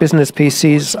business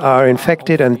PCs are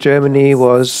infected, and Germany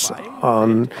was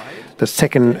on the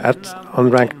second on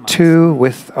rank 2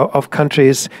 of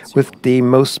countries with the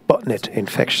most botnet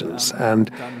infections.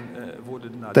 And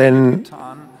then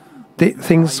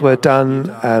things were done,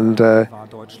 and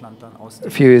A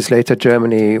few years later,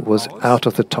 Germany was out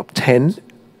of the top 10,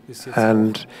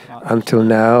 and until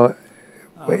now,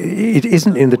 it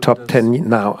isn't in the top 10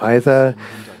 now either,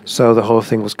 so the whole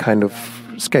thing was kind of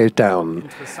scaled down.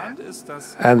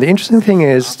 And the interesting thing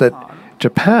is that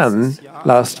Japan,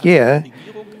 last year,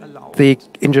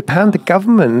 in Japan, the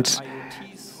government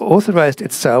authorized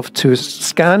itself to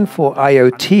scan for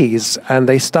IoTs, and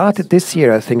they started this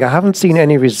year, I think. I haven't seen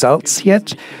any results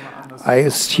yet. I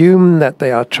assume that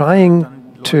they are trying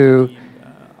to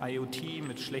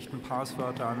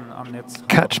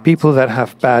catch people that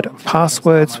have bad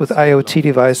passwords with IoT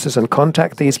devices and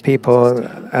contact these people,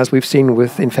 as we've seen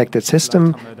with infected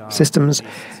systems.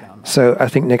 So I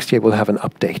think next year we'll have an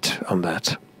update on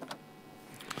that.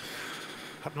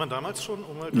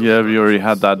 Yeah, we already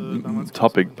had that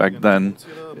topic back then.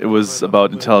 It was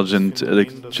about intelligent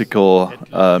electrical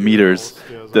meters,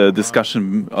 the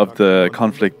discussion of the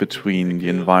conflict between the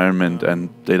environment and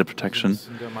data protection.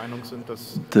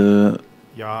 The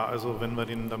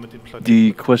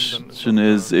question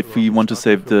is, if we want to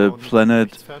save the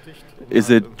planet, is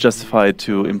it justified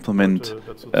to implement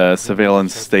a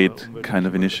surveillance state kind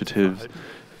of initiative?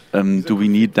 Do we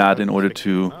need that in order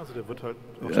to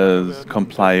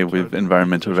comply with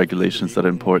environmental regulations that are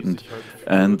important?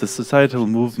 And the societal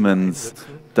movements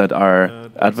that are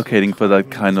advocating for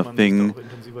that kind of thing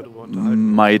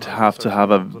might have to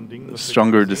have a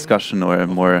stronger discussion or a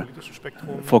more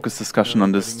focused discussion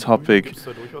on this topic.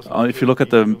 If you look at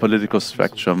the political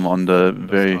spectrum on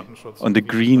the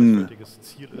green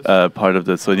part of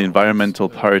this, so the environmental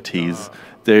parties,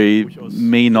 they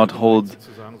may not hold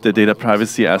the data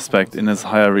privacy aspect in as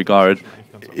high a regard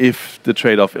if the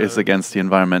trade-off is against the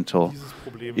environmental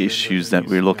issues that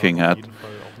we're looking at.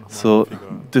 So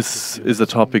this is a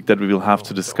topic that we will have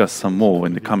to discuss some more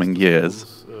in the coming years,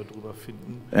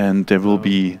 and there will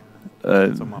be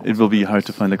it will be hard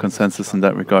to find a consensus in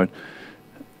that regard.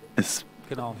 If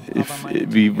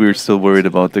we're still worried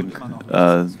about the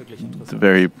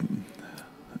very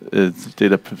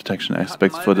data protection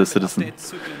aspects for the citizen.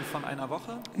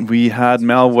 We had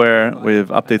malware with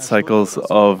update cycles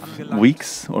of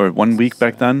weeks or 1 week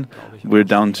back then. We're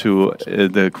down to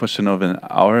the question of an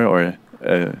hour or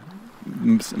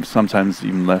sometimes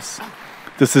even less.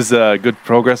 This is good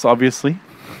progress, obviously.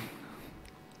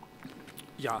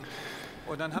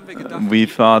 We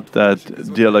thought that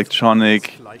the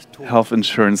electronic health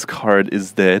insurance card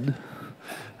is dead.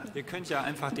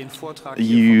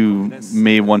 You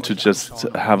may want to just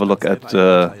have a look at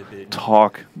the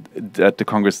talk at the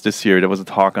Congress this year. There was a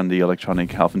talk on the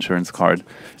electronic health insurance card,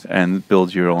 and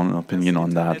build your own opinion on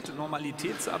that.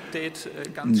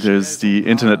 There's the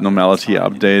Internet Normality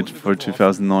Update for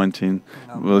 2019.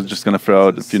 We're just going to throw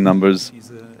out a few numbers.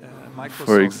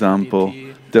 For example,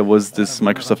 there was this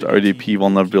Microsoft RDP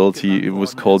vulnerability. It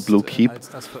was called Blue Keep.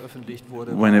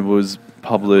 When it was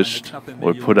published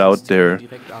or put out there,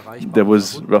 there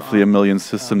was roughly 1 million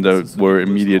systems that were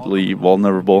immediately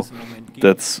vulnerable.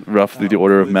 That's roughly the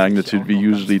order of magnitude we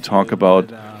usually talk about,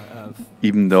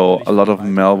 even though a lot of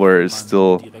malware is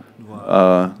still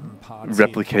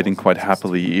replicating quite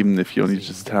happily, even if you only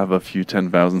just have a few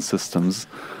 10,000 systems.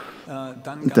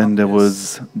 Then there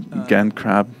was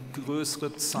GandCrab.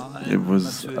 It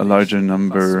was a larger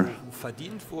number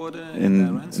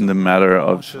in the matter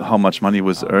of how much money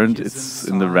was earned. It's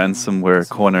in the ransomware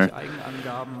corner.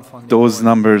 Those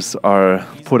numbers are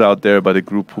put out there by the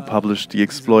group who published the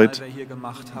exploit.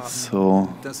 So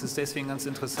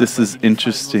this is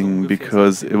interesting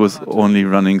because it was only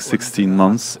running 16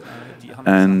 months,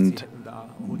 and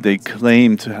they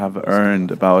claim to have earned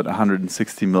about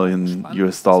 $160 million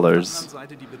US.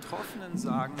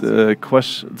 The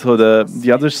question, so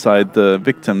the other side, the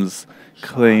victims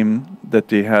claim that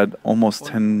they had almost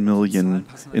 10 million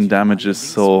in damages.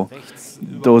 So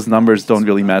those numbers don't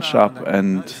really match up,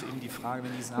 and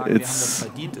it's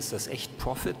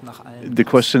the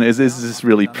question is this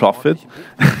really profit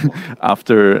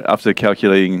after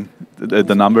calculating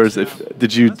the numbers?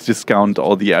 Did you discount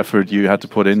all the effort you had to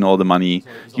put in, all the money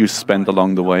you spent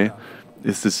along the way?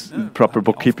 Is this proper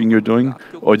bookkeeping you're doing,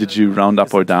 or did you round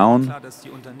up or down?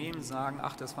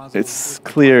 It's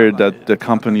clear that the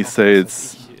companies say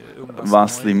it's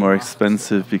vastly more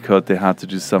expensive because they had to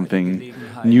do something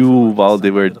new while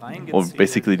they were, or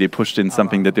basically they pushed in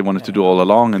something that they wanted to do all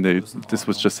along, and this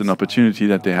was just an opportunity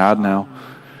that they had now.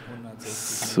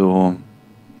 So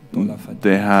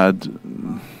they had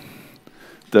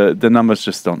the numbers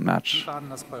just don't match.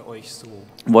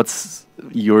 What's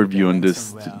your view on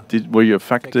this? Were you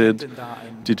affected?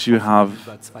 Did you have?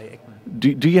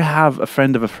 Do you have a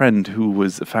friend of a friend who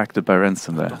was affected by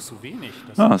ransomware?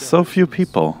 Oh, so few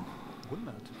people.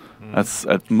 That's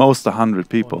at most 100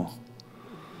 people.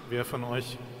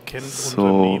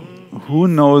 So, who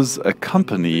knows a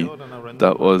company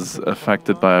that was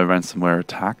affected by a ransomware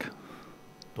attack?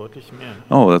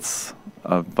 Oh, that's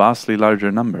a vastly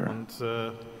larger number.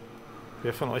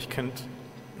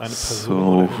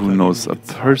 So, who knows a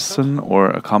person or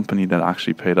a company that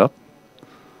actually paid up?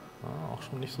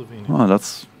 Oh,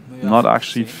 that's not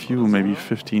actually few, maybe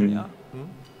 15.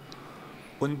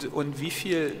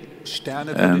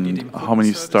 And how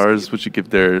many stars would you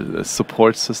give their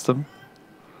support system?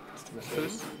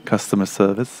 Customer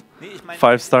service?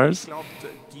 5 stars?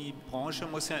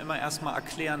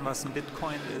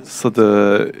 So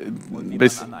the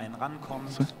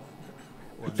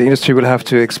industry will have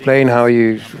to explain how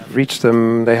you reach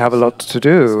them. They have a lot to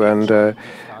do. And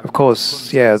of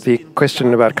course, yeah, the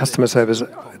question about customer service,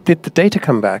 did the data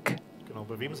come back?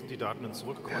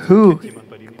 Who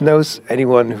knows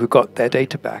anyone who got their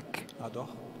data back?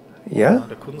 Yeah?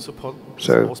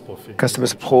 So customer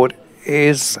support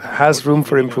has room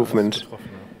for improvement.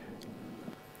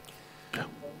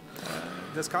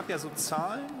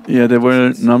 Yeah, there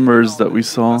were numbers that we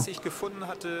saw.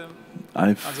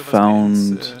 I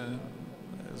found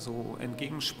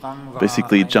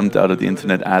basically jumped out of the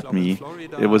internet at me.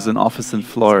 It was an office in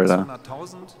Florida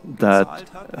that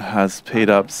has paid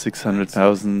up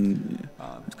 600,000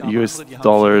 US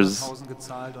dollars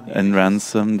in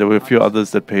ransom. There were a few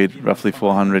others that paid roughly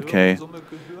 400K.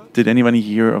 Did anybody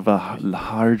hear of a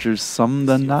larger sum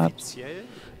than that?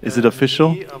 Is it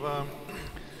official?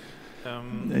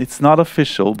 It's not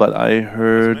official, but I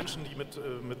heard.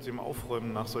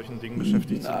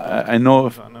 I know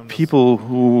of people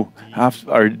who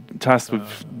are tasked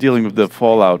with dealing with the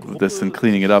fallout of this and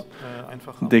cleaning it up.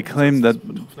 They claim that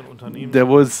there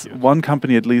was one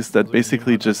company at least that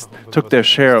basically just took their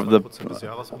share of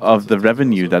the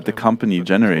revenue that the company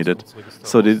generated.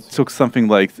 So they took something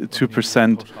like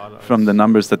 2% from the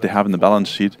numbers that they have in the balance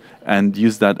sheet and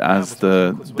used that as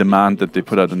the demand that they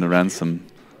put out in the ransom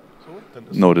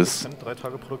notice.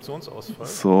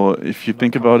 So if you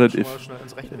think about it,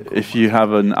 if you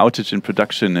have an outage in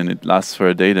production and it lasts for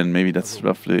a day, then maybe that's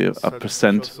roughly a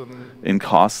 % in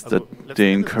cost that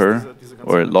they incur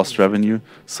or lost revenue.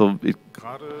 So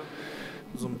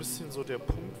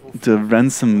the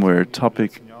ransomware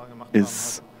topic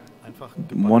is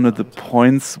one of the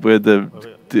points where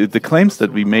the claims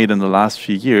that we made in the last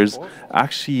few years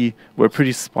actually were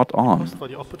pretty spot on.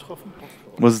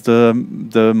 Was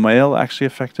the mail actually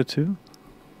affected too?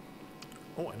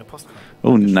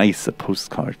 Oh, nice, a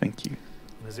postcard, thank you.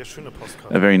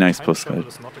 A very nice postcard.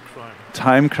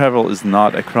 Time travel is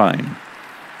not a crime.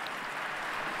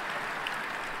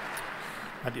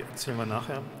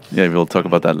 Yeah, we'll talk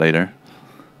about that later.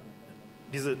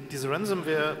 These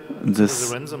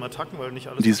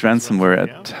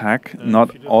ransomware attack,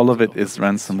 not all of it is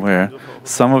ransomware.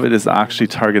 Some of it is actually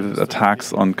targeted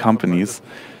attacks on companies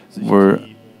where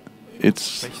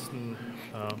it's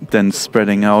then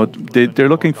spreading out. They're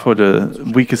looking for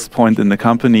the weakest point in the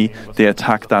company. They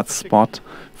attack that spot.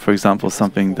 For example,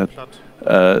 something that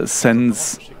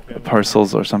sends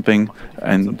parcels or something,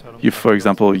 and you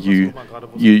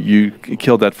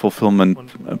kill that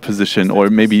fulfillment position, or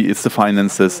maybe it's the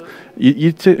finances.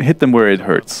 You hit them where it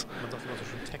hurts,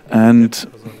 and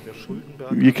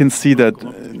you can see that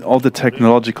all the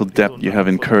technological debt you have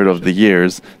incurred over the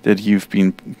years that you've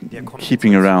been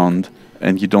keeping around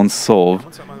and you don't solve,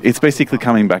 it's basically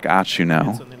coming back at you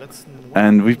now.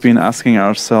 And we've been asking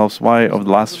ourselves why over the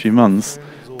last few months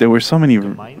there were so many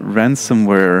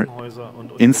ransomware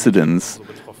incidents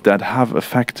that have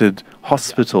affected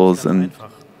hospitals and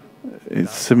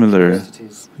similar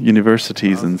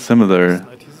universities and similar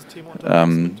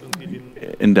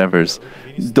endeavors.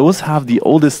 Those have the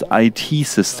oldest IT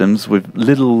systems with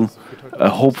little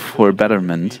hope for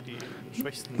betterment.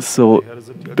 So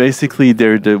basically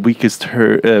they're the weakest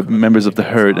members of the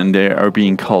herd, and they are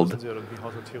being culled.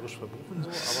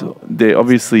 So they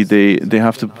obviously they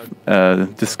have to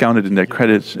discount it in their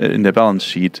credit in their balance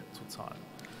sheet,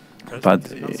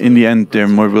 but in the end they're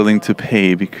more willing to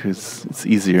pay because it's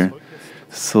easier.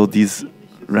 So these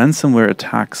ransomware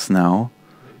attacks now,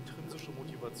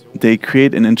 they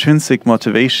create an intrinsic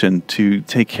motivation to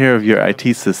take care of your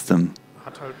IT system.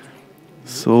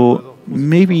 So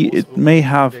maybe it may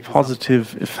have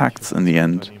positive effects in the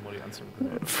end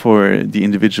for the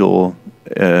individual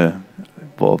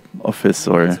office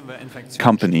or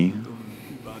company.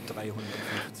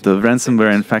 The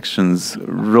ransomware infections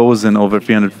rose in over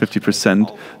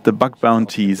 350%. The bug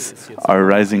bounties are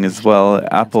rising as well.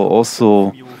 Apple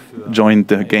also joined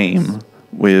the game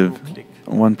with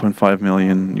 $1.5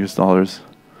 million US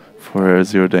for a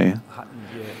 0 day.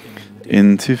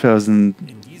 In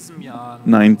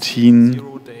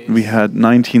 2019, we had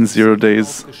 19 zero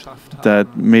days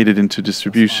that made it into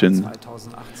distribution.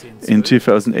 In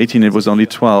 2018, it was only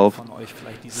 12.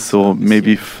 So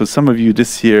maybe for some of you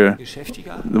this year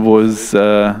was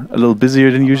a little busier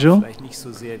than usual,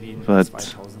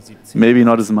 but maybe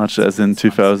not as much as in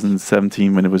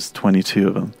 2017 when it was 22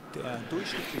 of them.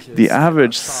 The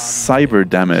average cyber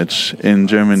damage in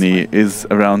Germany is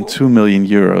around 2 million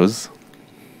euros.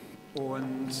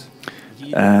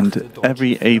 And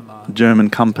every 8th German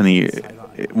company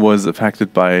was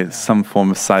affected by some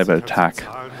form of cyber attack.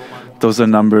 Those are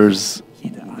numbers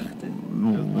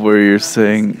where you're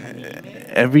saying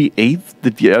every 8th?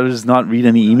 Did the others not read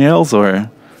any emails,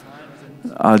 or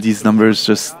are these numbers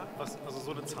just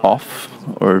off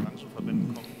or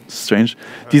strange?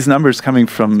 These numbers coming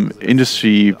from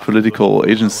industry political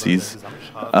agencies,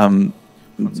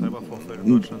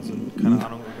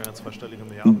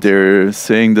 they're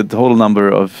saying that the total number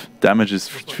of damages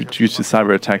due to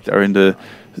cyber attack are in the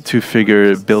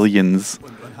two-figure billions.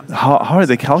 How are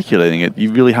they calculating it?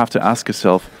 You really have to ask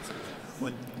yourself.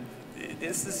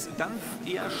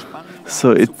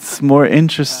 So it's more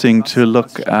interesting to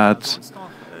look at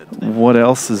what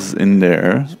else is in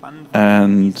there,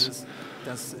 and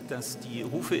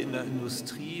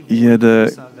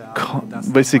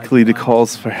basically the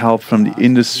calls for help from the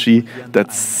industry,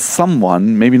 that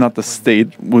someone, maybe not the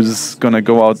state, was going to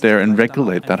go out there and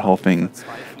regulate that whole thing.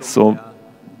 So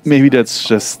maybe that's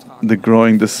just the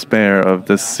growing despair of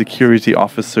the security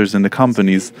officers in the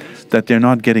companies, that they're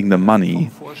not getting the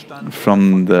money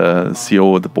from the CEO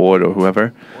or the board or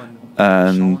whoever,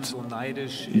 and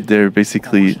they're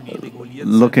basically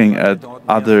looking at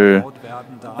other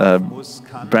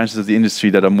branches of the industry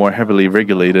that are more heavily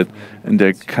regulated, and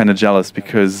they're kind of jealous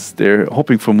because they're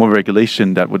hoping for more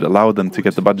regulation that would allow them to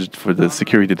get the budget for the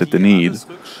security that they need.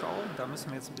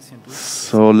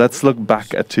 So let's look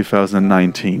back at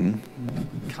 2019.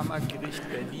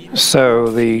 So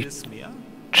the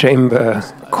Chamber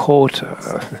Court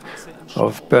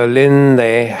of Berlin,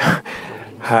 they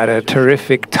had a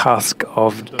terrific task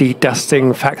of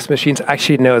dedusting fax machines.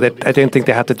 Actually, no, I don't think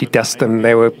they had to dedust them.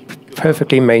 They were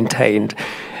perfectly maintained.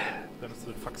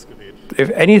 If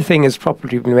anything is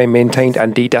properly maintained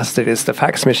and dedusted, it's the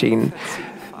fax machine.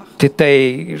 Did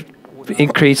they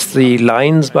increase the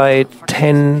lines by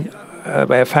 10,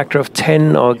 by a factor of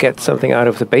 10, or get something out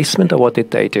of the basement, or what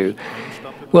did they do?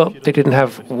 Well, they didn't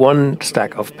have one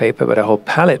stack of paper, but a whole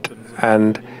pallet,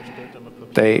 and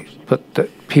they put the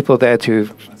people there to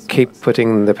keep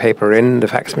putting the paper in the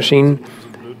fax machine.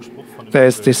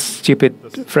 There's this stupid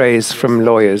phrase from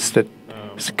lawyers that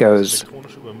goes,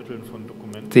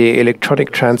 the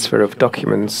electronic transfer of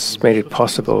documents made it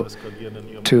possible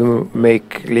to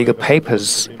make legal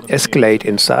papers escalate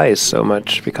in size so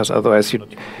much, because otherwise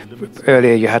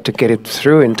earlier you had to get it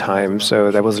through in time,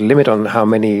 so there was a limit on how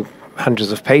many hundreds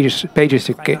of pages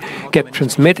you get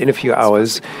transmit in a few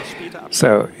hours.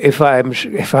 So if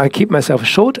I keep myself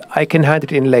short, I can hand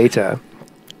it in later.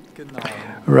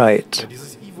 Right.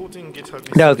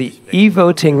 Now, the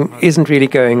e-voting isn't really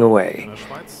going away.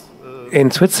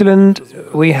 In Switzerland,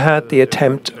 we had the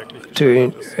attempt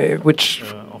to, which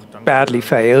badly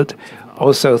failed,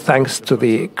 also thanks to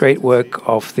the great work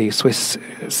of the Swiss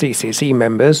CCC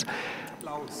members.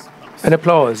 An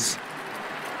applause.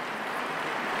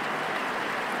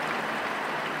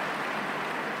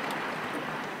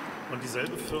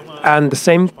 And the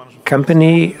same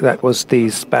company, that was the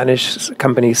Spanish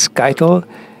company Skytel,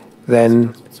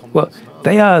 then, well,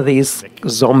 they are these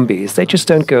zombies. They just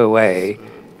don't go away.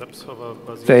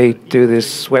 They do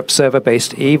this web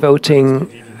server-based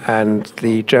e-voting, and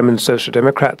the German Social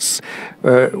Democrats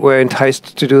were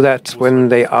enticed to do that when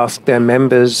they asked their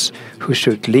members who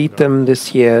should lead them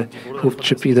this year, who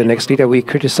should be the next leader. We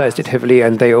criticized it heavily,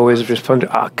 and they always responded,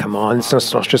 come on,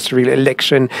 it's not just a real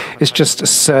election, it's just a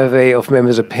survey of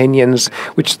members' opinions,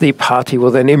 which the party will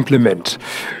then implement.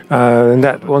 And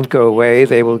that won't go away.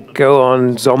 They will go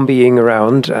on zombieing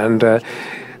around, and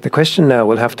the question now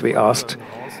will have to be asked.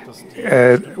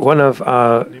 One of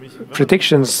our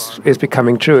predictions is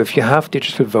becoming true. If you have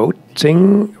digital votes,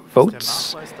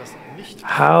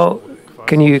 how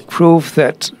can you prove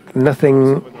that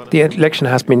the election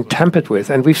has been tampered with?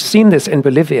 And we've seen this in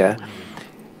Bolivia.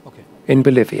 In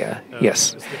Bolivia,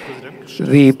 yes.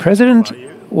 The president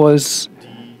was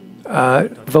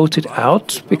voted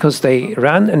out because they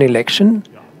ran an election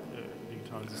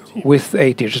with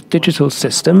a digital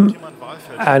system,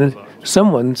 and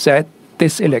someone said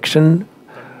this election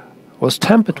was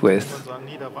tampered with.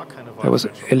 There was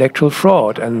electoral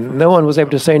fraud, and no one was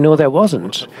able to say, no, there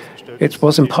wasn't. It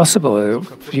was impossible.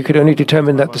 You could only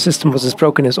determine that the system was as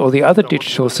broken as all the other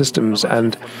digital systems,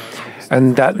 and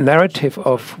that narrative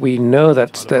of we know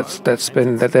that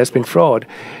there's been fraud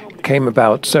came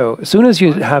about. So as soon as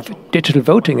you have digital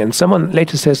voting and someone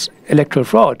later says electoral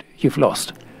fraud, you've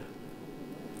lost.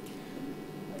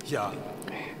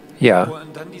 Yeah.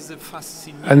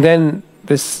 And then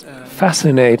this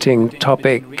fascinating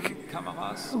topic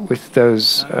with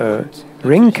those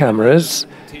ring cameras,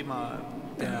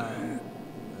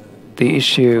 the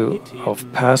issue of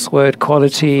password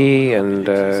quality and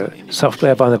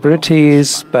software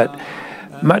vulnerabilities, but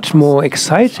much more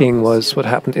exciting was what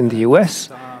happened in the US,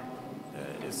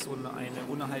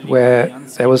 where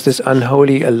there was this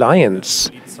unholy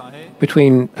alliance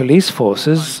between police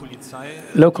forces,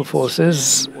 local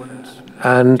forces,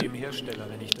 and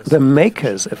the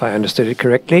makers, if I understood it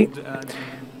correctly.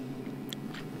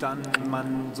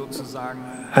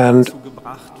 And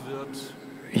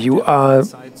you are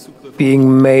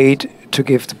being made to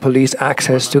give the police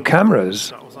access to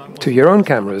cameras, to your own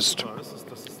cameras.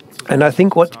 And I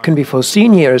think what can be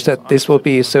foreseen here is that this will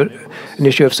be an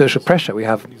issue of social pressure. We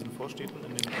have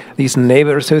these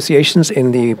neighbor associations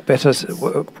in the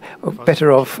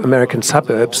better off American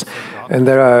suburbs, and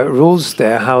there are rules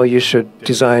there how you should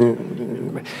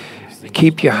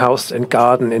keep your house and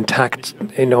garden intact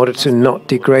in order to not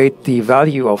degrade the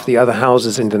value of the other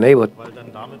houses in the neighborhood.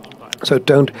 So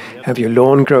don't have your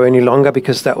lawn grow any longer,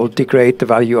 because that will degrade the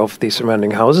value of the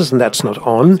surrounding houses, and that's not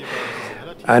on.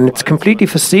 And it's completely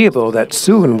foreseeable that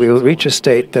soon we'll reach a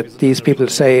state that these people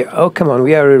say, oh, come on,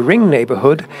 we are a ring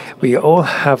neighborhood, we all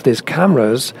have these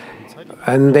cameras,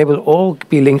 and they will all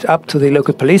be linked up to the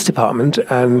local police department,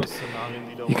 and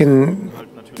you can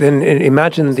then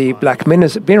imagine the Black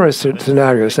Mirror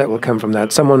scenarios that will come from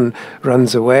that. Someone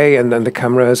runs away, and then the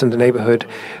cameras in the neighborhood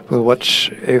will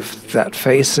watch if that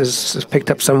face is picked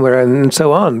up somewhere, and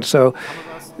so on. So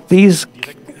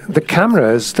the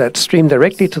cameras that stream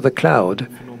directly to the cloud,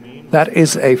 that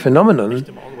is a phenomenon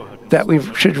that we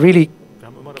should really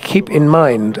keep in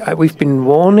mind. We've been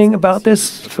warning about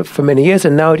this for many years,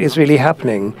 and now it is really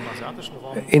happening.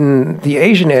 In the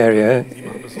Asian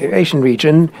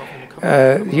region,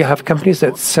 you have companies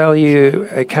that sell you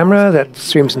a camera that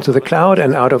streams into the cloud,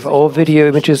 and out of all video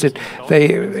images,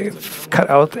 they cut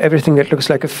out everything that looks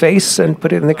like a face and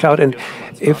put it in the cloud. And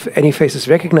if any face is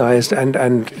recognized and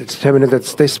it's determined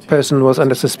that this person was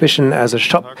under suspicion as a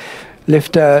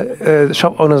shoplifter, the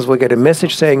shop owners will get a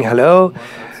message saying, hello,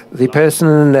 the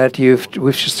person that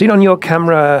we've seen on your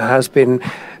camera has been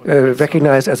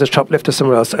recognized as a shoplifter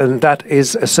somewhere else, and that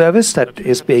is a service that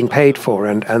is being paid for,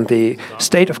 and the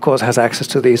state, of course, has access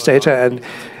to these data and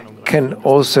can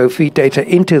also feed data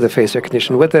into the face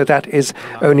recognition. Whether that is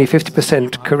only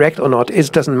 50% correct or not,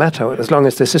 it doesn't matter, as long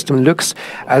as the system looks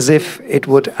as if it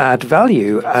would add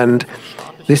value. And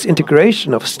this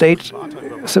integration of state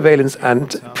surveillance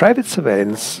and private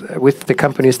surveillance with the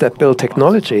companies that build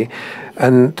technology,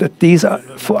 and that these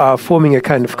are forming a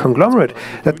kind of conglomerate,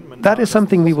 that is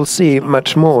something we will see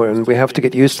much more, and we have to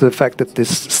get used to the fact that this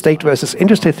state versus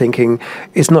industry thinking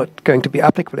is not going to be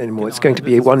applicable anymore. It's going to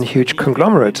be one huge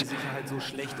conglomerate.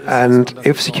 And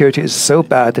if security is so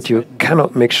bad that you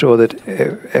cannot make sure that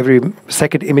every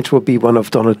second image will be one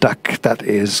of Donald Duck, that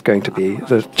is going to be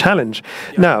the challenge.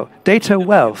 Now, data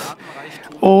wealth.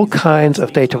 All kinds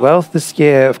of data wealth this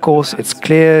year. Of course, it's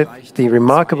clear the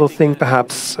remarkable thing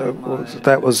perhaps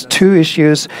that was two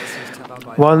issues.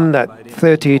 One, that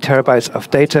 30 terabytes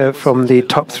of data from the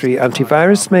top 3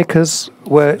 antivirus makers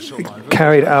were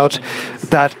carried out.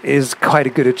 That is quite a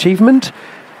good achievement.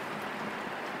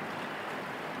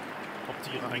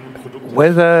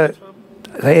 Whether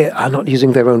they are not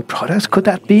using their own products, could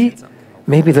that be?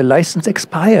 Maybe the license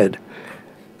expired.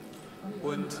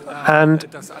 And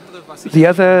the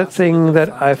other thing that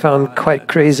I found quite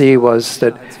crazy was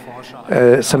that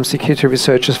some security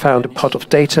researchers found a pot of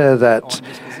data that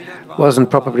wasn't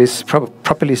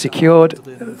properly secured.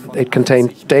 It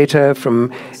contained data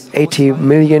from 80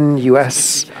 million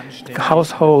US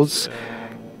households,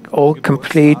 all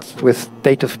complete with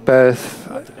date of birth,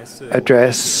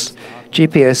 address,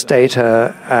 GPS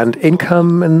data, and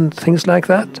income and things like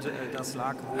that.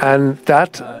 And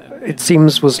that, it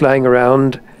seems, was lying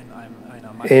around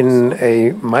in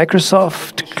a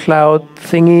Microsoft cloud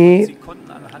thingy,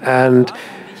 and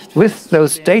with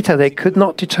those data they could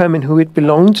not determine who it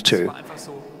belonged to.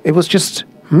 It was just,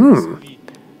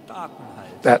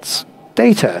 that's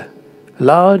data.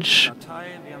 Large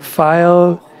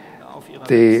file,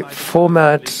 the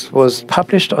format was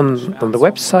published on the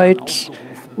website,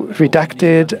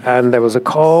 redacted, and there was a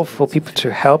call for people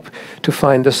to help to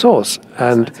find the source.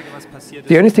 And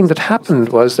the only thing that happened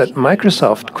was that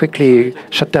Microsoft quickly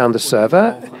shut down the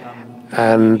server,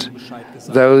 and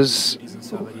those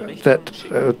that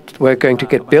were going to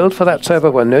get billed for that server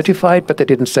were notified, but they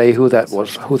didn't say who that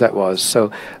was.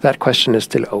 So that question is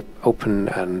still open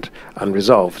and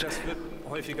unresolved.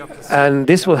 And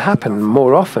this will happen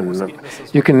more often.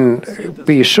 You can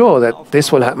be sure that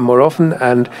this will happen more often,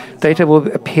 and data will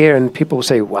appear, and people will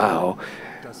say, "Wow,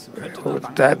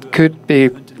 that could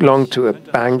belong to a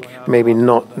bank, maybe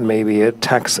not, maybe a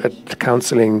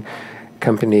counseling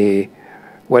company,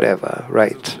 whatever."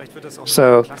 Right?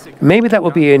 So maybe that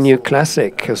will be a new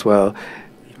classic as well.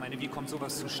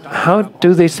 How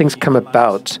do these things come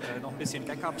about?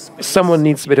 Someone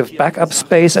needs a bit of backup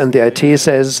space, and the IT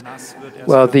says,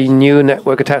 well, the new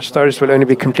network attached storage will only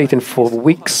be complete in 4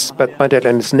 weeks, but my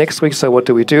deadline is next week, so what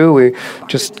do? We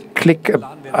just click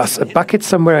a bucket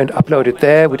somewhere and upload it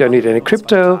there. We don't need any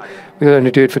crypto. We'll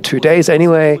only do it for 2 days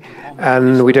anyway,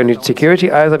 and we don't need security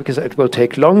either because it will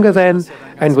take longer then,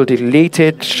 and we'll delete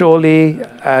it surely.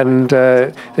 And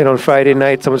then on Friday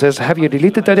night, someone says, "Have you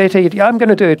deleted the data?" "Yeah, I'm going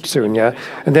to do it soon, yeah."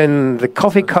 And then the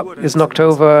coffee cup is knocked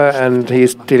over, and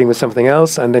he's dealing with something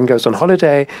else, and then goes on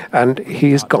holiday, and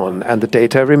he's gone, and the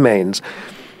data remains.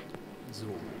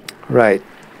 Right.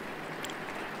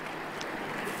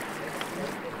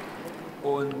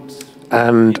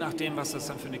 And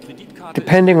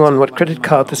depending on what credit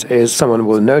card this is, someone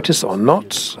will notice or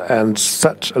not, and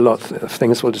such a lot of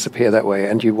things will disappear that way,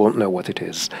 and you won't know what it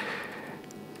is.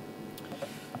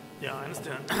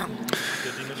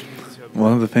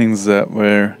 One of the things that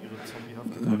were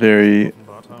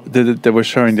that were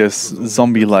showing their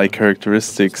zombie-like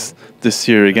characteristics this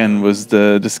year again was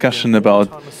the discussion about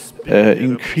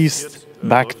increased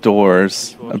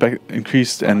backdoors,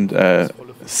 increased and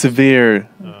severe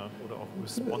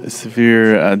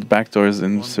backdoors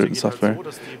in certain software.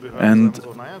 And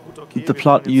the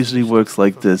plot usually works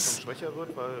like this.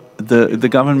 The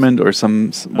government or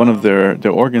one of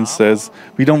their organs says,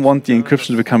 we don't want the encryption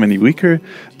to become any weaker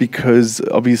because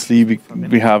obviously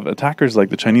we have attackers like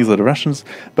the Chinese or the Russians,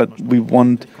 but we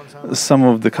want some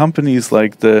of the companies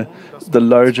like the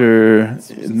larger,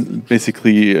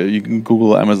 basically you can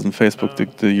Google, Amazon, Facebook,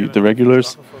 the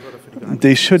regulars,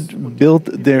 they should build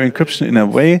their encryption in a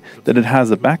way that it has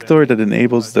a backdoor that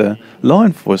enables the law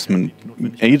enforcement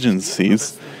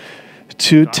agencies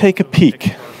to take a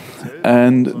peek,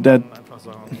 and that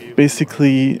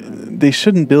basically they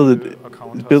shouldn't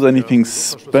build anything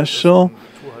special,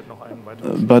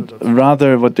 but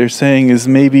rather what they're saying is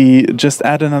maybe just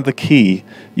add another key.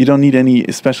 You don't need any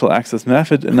special access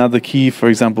method. Another key, for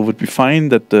example, would be fine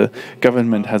that the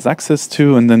government has access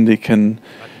to, and then they can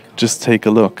just take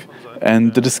a look.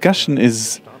 And the discussion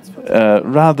is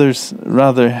rather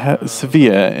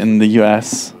severe in the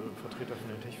US.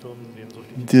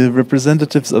 The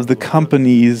representatives of the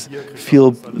companies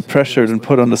feel pressured and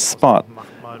put on the spot,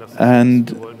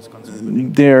 and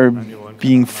they're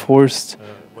being forced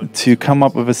to come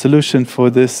up with a solution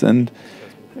for this, and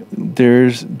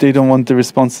they don't want the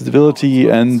responsibility,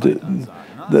 and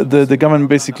the government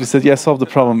basically said, yeah, solve the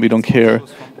problem, we don't care.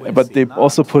 But they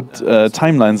also put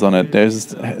timelines on it.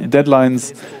 There's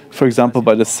deadlines, for example,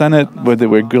 by the Senate, where they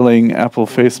were grilling Apple,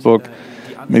 Facebook,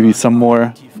 maybe some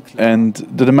more, and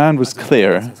the demand was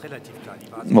clear.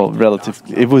 Well,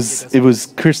 relatively, it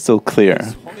was crystal clear.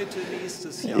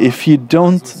 If you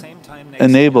don't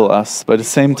enable us by the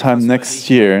same time next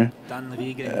year,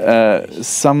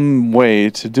 some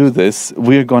way to do this,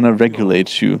 we're going to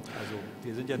regulate you.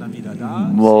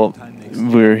 Well,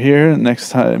 we're here next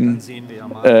time,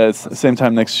 same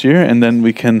time next year, and then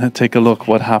we can take a look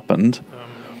what happened.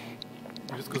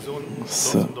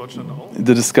 So,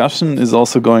 the discussion is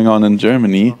also going on in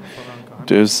Germany.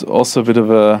 There's also a bit of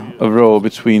a row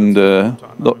between the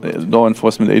law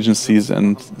enforcement agencies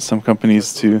and some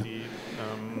companies to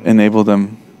enable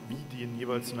them.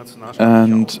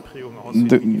 And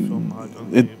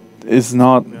it is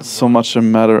not so much a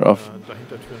matter of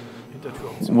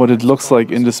what it looks like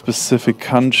in the specific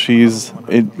countries.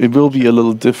 It will be a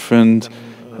little different.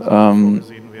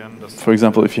 For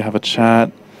example, if you have a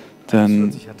chat,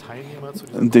 then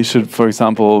they should, for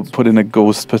example, put in a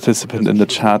ghost participant in the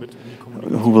chat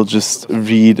who will just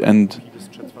read and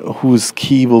whose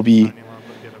key will be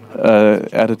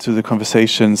added to the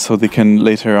conversation so they can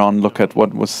later on look at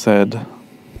what was said.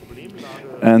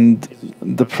 And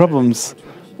the problems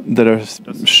that are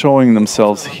showing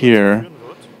themselves here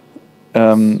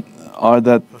are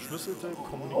that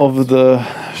over the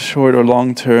short or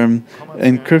long term,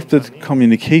 encrypted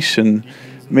communication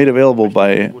made available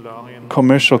by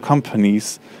commercial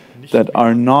companies that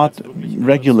are not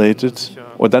regulated,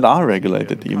 or that are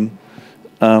regulated even,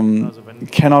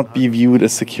 cannot be viewed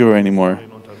as secure anymore.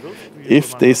 If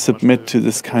they submit to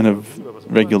this kind of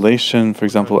regulation, for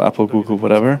example, Apple, Google,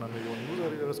 whatever,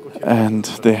 and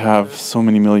they have so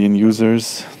many million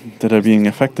users that are being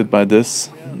affected by this,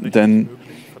 then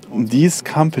these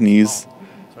companies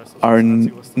are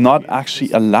not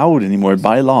actually allowed anymore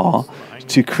by law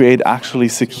to create actually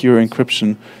secure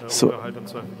encryption. So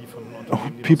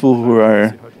people who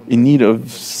are in need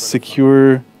of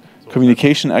secure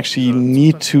communication actually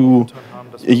need to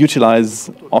utilize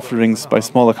offerings by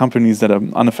smaller companies that are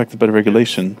unaffected by the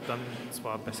regulation.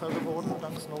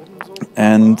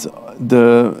 And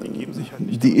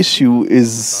the issue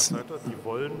is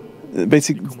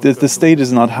basically the state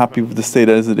is not happy with the state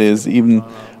as it is, even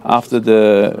after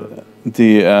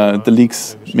the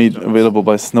leaks made available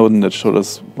by Snowden that showed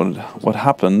us what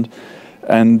happened,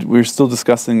 and we're still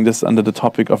discussing this under the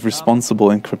topic of responsible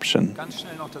encryption.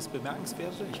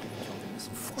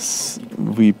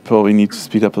 We probably need to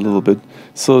speed up a little bit.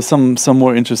 So some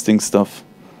more interesting stuff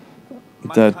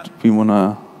that we want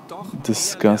to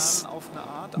discuss.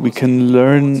 We can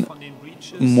learn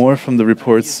more from the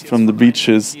reports, from the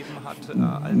breaches.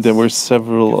 There were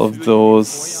several of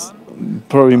those,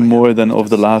 probably more than over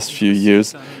the last few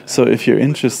years. So if you're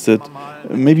interested,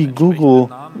 maybe Google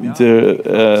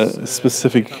the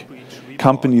specific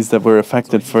companies that were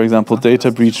affected. For example,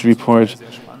 data breach report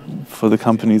for the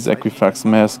companies Equifax,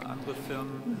 Maersk.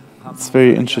 It's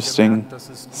very interesting.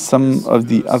 Some of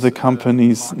the other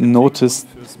companies noticed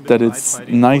that it's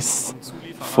nice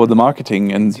for the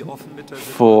marketing and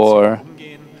for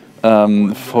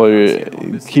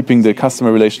keeping the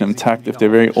customer relation intact if they're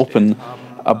very open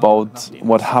about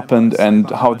what happened and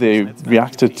how they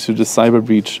reacted to the cyber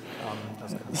breach.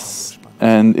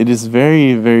 And it is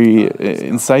very, very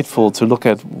insightful to look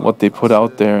at what they put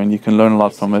out there, and you can learn a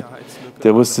lot from it.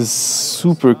 There was this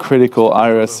super critical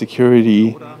iOS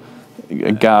security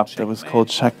gap that was called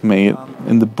Checkmate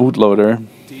in the bootloader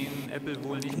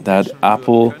that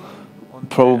Apple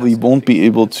probably won't be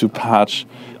able to patch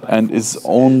and is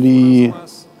only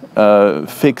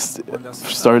fixed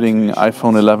starting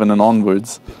iPhone 11 and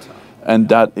onwards. And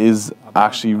that is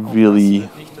actually really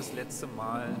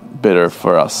bitter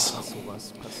for us.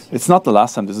 It's not the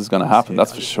last time this is going to happen,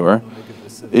 that's for sure.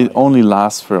 It only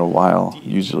lasts for a while,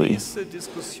 usually.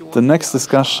 The next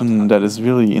discussion that is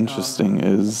really interesting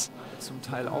is,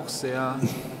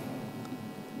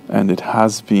 and it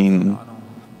has been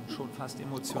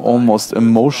almost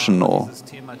emotional,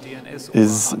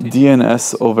 is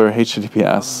DNS over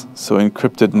HTTPS, so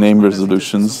encrypted name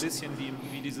resolutions.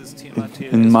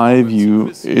 In my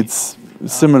view, it's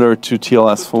similar to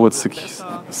TLS forward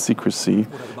secrecy.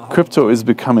 Crypto is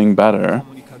becoming better.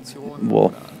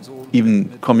 Well, even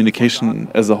communication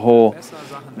as a whole,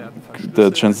 the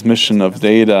transmission of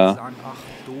data.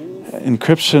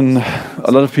 Encryption,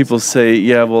 a lot of people say,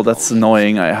 yeah, well, that's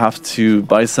annoying. I have to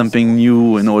buy something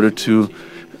new in order to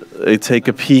take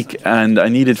a peek, and I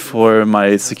need it for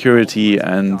my security.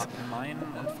 And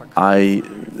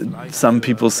some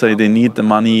people say they need the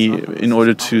money in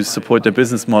order to support their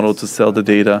business model to sell the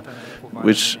data,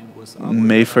 which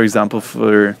may, for example,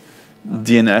 for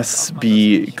DNS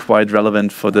be quite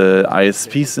relevant for the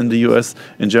ISPs in the US.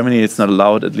 In Germany, it's not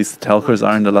allowed, at least the telcos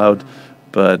aren't allowed.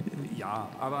 But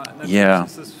yeah,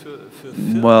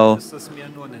 well,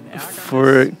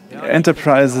 for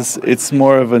enterprises, it's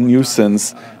more of a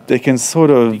nuisance. They can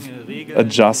sort of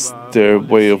adjust their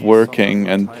way of working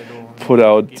and put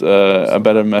out a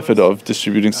better method of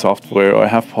distributing software or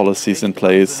have policies in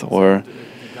place or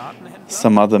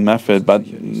some other method. But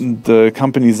the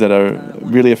companies that are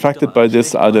really affected by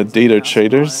this are the data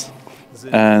traders,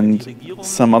 and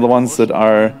some other ones that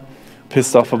are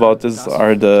pissed off about this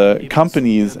are the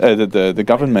companies, the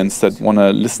governments that want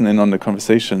to listen in on the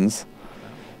conversations.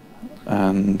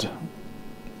 And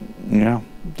yeah,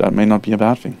 that may not be a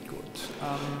bad thing.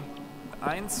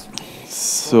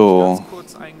 So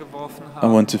I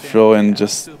want to throw in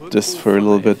just for a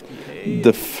little bit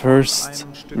the first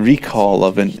recall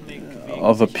of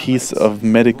a piece of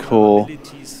medical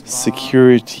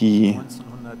security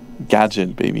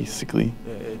gadget, basically.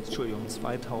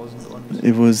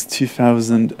 It was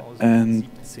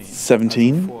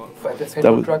 2017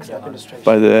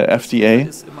 by the FDA.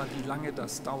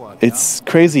 It's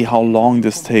crazy how long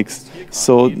this takes.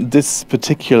 So this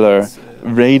particular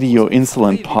radio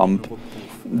insulin pump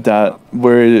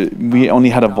where we only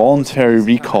had a voluntary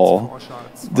recall,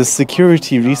 the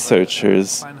security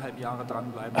researchers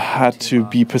had to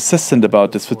be persistent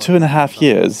about this for 2.5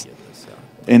 years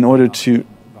in order to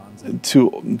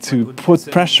to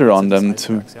put pressure on them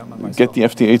to get the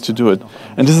FDA to do it.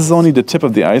 And this is only the tip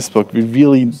of the iceberg. We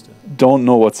really don't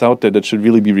know what's out there that should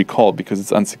really be recalled because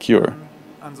it's unsecure.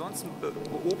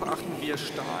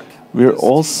 We're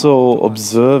also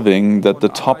observing that the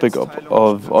topic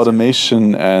of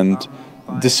automation and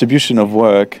distribution of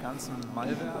work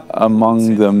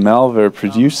among the malware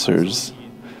producers,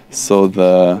 so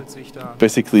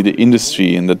basically the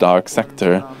industry in the dark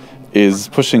sector, is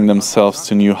pushing themselves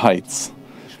to new heights.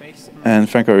 And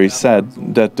Frank already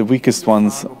said that the weakest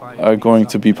ones are going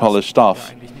to be polished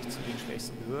off.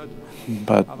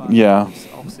 But yeah,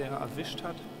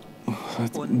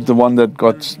 the one that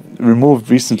got removed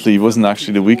recently wasn't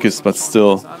actually the weakest, but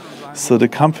still. So the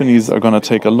companies are going to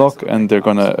take a look and they're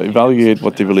going to evaluate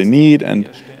what they really need, and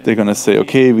they're going to say,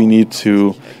 okay, we need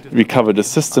to recover the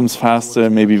systems faster.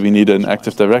 Maybe we need an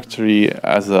Active Directory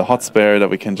as a hot spare that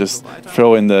we can just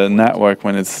throw in the network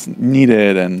when it's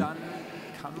needed. And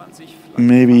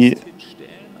maybe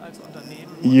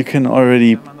you can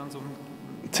already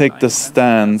take the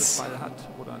stance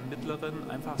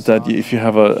that if you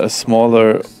have a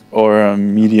smaller or a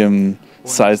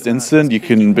medium-sized incident, you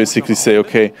can basically say,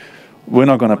 okay, we're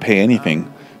not going to pay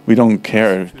anything. We don't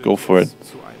care. Go for it.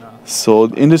 So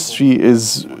the industry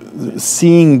is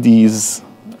seeing these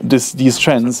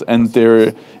trends, and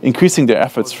they're increasing their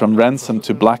efforts from ransom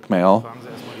to blackmail.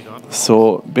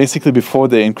 So basically, before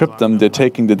they encrypt them, they're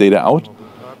taking the data out,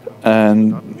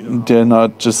 and they're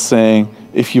not just saying,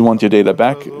 if you want your data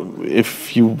back,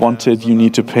 if you want it, you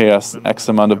need to pay us X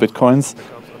amount of bitcoins.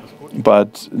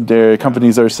 But their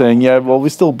companies are saying, yeah, well, we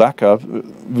still back up.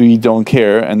 We don't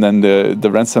care. And then the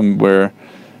ransomware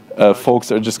folks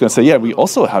are just going to say, yeah, we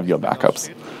also have your backups.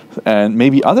 And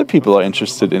maybe other people are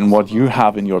interested in what you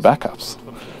have in your backups.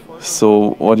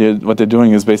 So what they're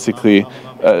doing is basically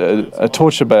a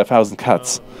torture by 1,000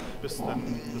 cuts,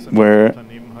 where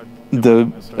the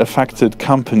affected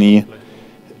company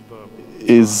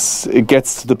it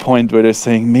gets to the point where they're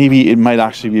saying maybe it might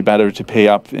actually be better to pay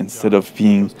up instead of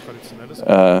being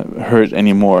hurt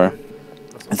anymore.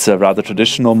 It's a rather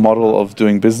traditional model of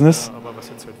doing business,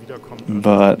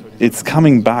 but it's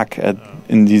coming back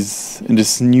in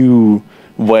this new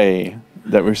way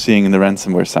that we're seeing in the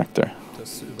ransomware sector.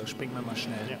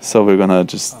 So we're gonna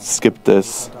just skip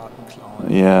this.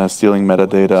 Yeah, stealing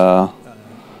metadata.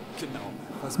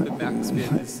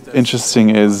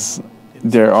 Interesting is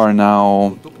there are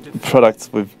now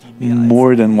products with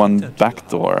more than one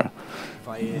backdoor,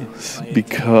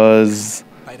 because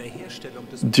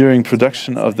during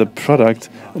production of the product,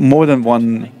 more than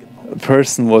one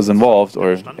person was involved,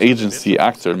 or agency,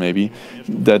 actor maybe,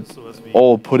 that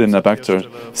all put in a backdoor.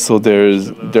 So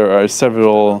there are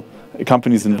several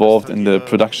companies involved in the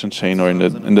production chain or in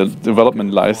the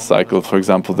development life cycle. For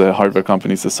example, the hardware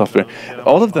companies, the software,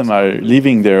 all of them are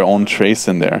leaving their own trace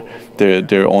in there,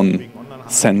 their own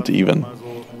scent even.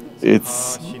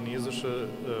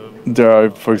 There are,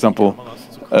 for example,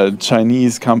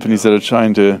 Chinese companies that are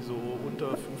trying to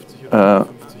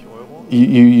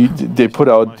they put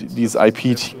out these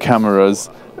IP cameras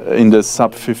in the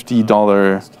sub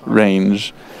 $50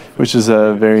 range, which is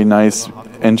a very nice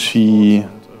entry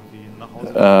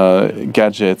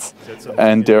gadgets,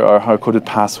 and there are hard-coded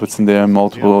passwords in there,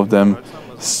 multiple of them,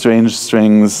 strange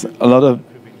strings, a lot of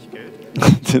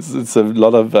it's a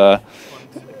lot of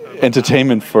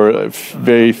entertainment for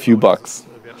very few bucks.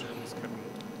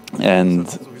 And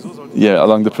yeah,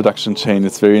 along the production chain,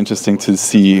 it's very interesting to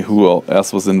see who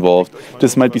else was involved.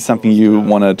 This might be something you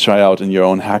want to try out in your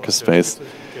own hackerspace,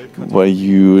 where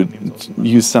you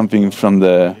use something from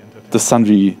the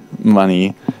Sundry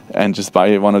money and just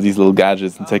buy one of these little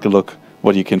gadgets and take a look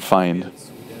what you can find.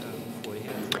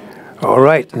 All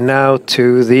right, now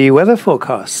to the weather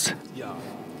forecast.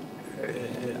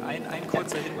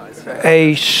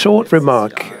 A short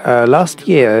remark. Last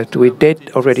year, we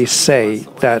did already say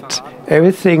that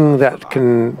everything that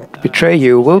can betray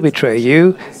you will betray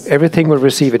you. Everything will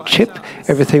receive a chip.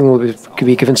 Everything will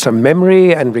be given some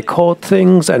memory and record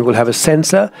things and will have a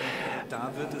sensor.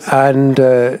 And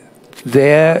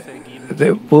there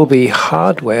will be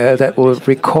hardware that will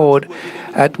record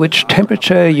at which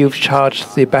temperature you've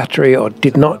charged the battery or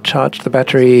did not charge the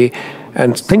battery,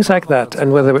 and things like that,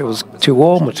 and whether it was too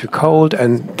warm or too cold,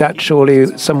 and that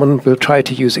surely someone will try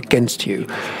to use against you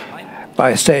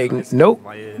by saying, no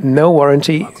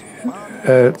warranty,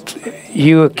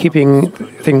 you are keeping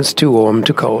things too warm,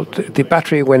 too cold. The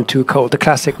battery went too cold, the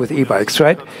classic with e-bikes,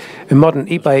 right? A modern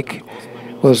e-bike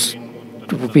would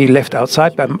be left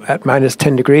outside at minus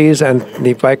 10 degrees and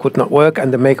the bike would not work,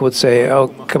 and the maker would say, oh,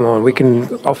 come on, we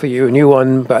can offer you a new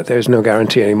one, but there's no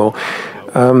guarantee anymore.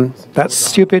 That's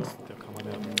stupid.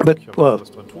 But, well,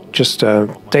 just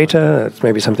data, it's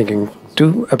maybe something you can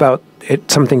do about it,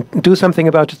 do something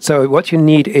about it. So what you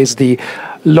need is the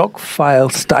log file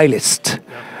stylist.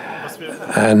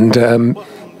 And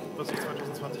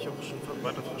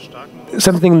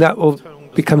something that will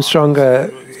become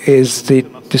stronger is the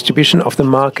distribution of the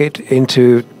market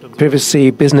into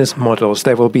privacy business models.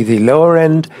 There will be the lower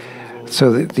end,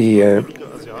 so the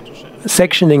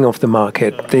sectioning of the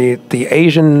market, the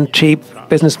Asian cheap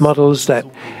business models that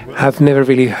have never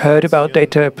really heard about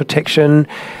data protection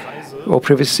or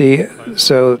privacy.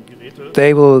 So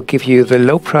they will give you the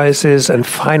low prices and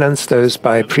finance those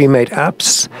by pre-made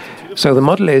apps. So the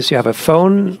model is you have a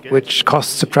phone which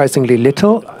costs surprisingly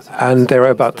little, and there are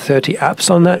about 30 apps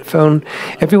on that phone.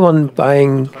 Everyone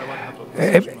buying,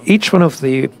 each one of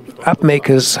the app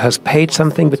makers has paid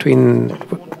something between,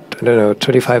 I don't know,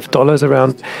 $25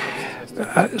 around.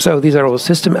 So these are all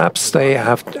system apps. They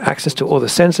have access to all the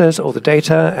sensors, all the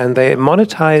data, and they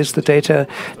monetize the data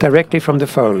directly from the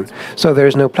phone. So there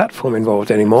is no platform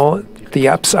involved anymore. The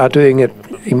apps are doing it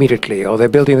immediately, or they're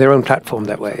building their own platform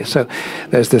that way. So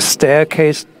there's this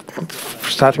staircase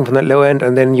starting from that low end,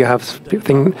 and then you have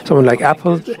someone like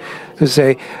Apple who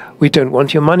say, we don't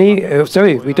want your money.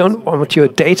 We don't want your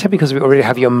data because we already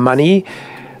have your money.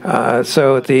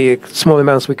 So the small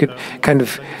amounts we could kind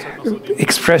of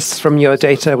express from your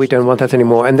data, we don't want that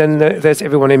anymore. And then there's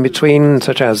everyone in between,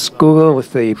 such as Google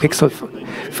with the Pixel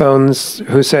phones,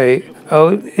 who say,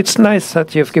 oh, it's nice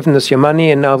that you've given us your money,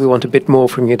 and now we want a bit more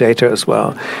from your data as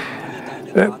well.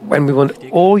 And we want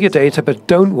all your data, but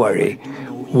don't worry,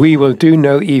 we will do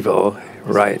no evil.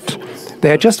 Right.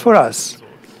 They are just for us.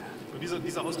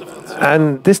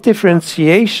 And this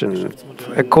differentiation,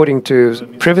 according to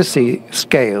privacy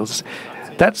scales,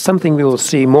 that's something we will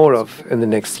see more of in the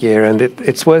next year. And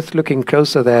it's worth looking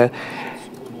closer there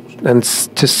and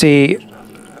to see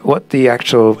what the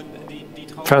actual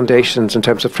foundations in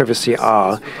terms of privacy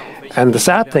are. And the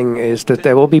sad thing is that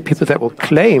there will be people that will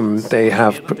claim they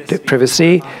have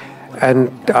privacy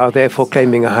and are therefore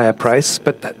claiming a higher price,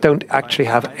 but that don't actually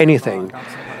have anything.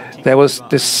 There was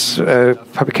this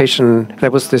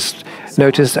this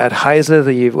notice at Heise,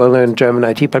 the well-known German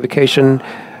IT publication,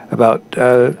 about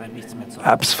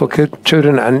apps for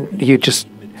children, and you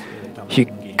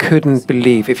couldn't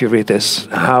believe, if you read this,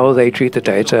 how they treat the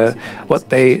data, what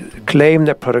they claim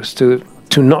their products to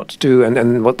not do,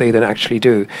 and what they then actually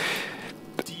do.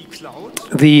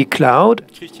 The cloud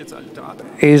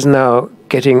is now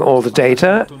getting all the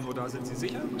data.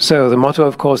 So the motto,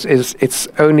 of course, is it's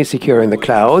only secure in the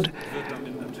cloud,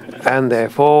 and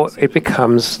therefore it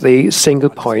becomes the single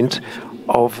point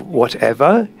of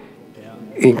whatever,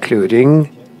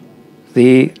 including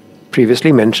the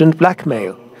previously mentioned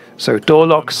blackmail. So door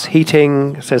locks,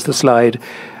 heating, says the slide.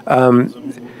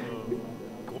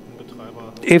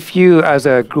 If you, as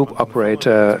a group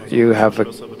operator, you have a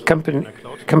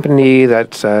company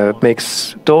that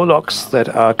makes door locks that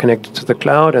are connected to the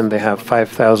cloud, and they have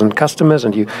 5,000 customers,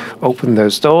 and you open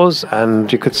those doors,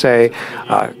 and you could say,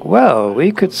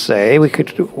 we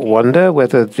could wonder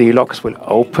whether the locks will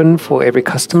open for every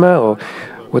customer, or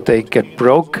would they get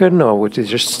broken, or would they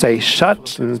just stay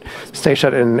shut and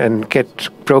get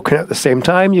broken at the same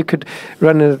time? You could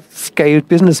run a scaled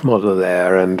business model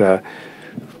there, and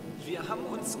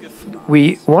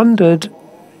we wondered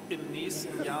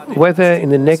whether in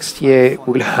the next year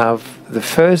we'll have the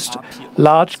first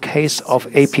large case of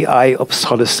API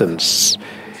obsolescence,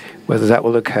 whether that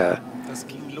will occur.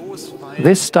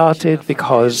 This started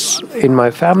because in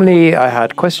my family I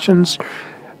had questions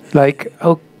like,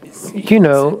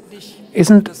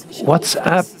 isn't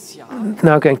WhatsApp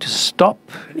now going to stop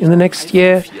in the next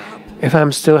year if I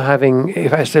still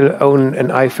own an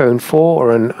iPhone 4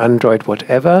 or an Android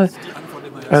whatever?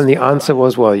 And the answer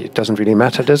was, well, it doesn't really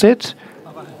matter, does it?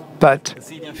 But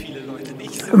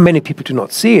many people do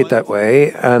not see it that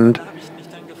way. And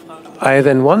I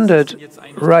then wondered,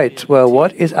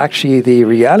 what is actually the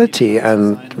reality?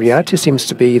 And reality seems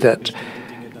to be that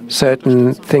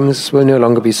certain things will no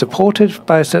longer be supported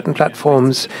by certain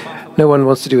platforms. No one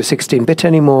wants to do a 16-bit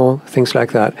anymore, things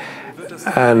like that.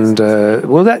 And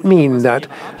will that mean that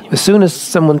as soon as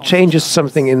someone changes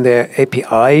something in their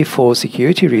API for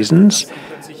security reasons,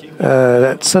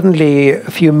 that suddenly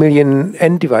a few million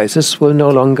end devices will no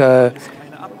longer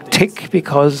tick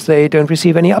because they don't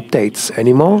receive any updates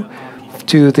anymore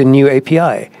to the new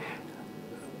API?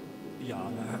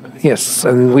 Yes,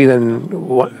 and we then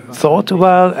thought a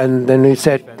while, and then we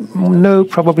said, no,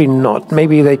 probably not.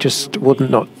 Maybe they just would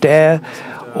not dare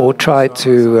or try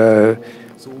to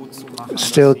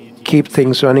still keep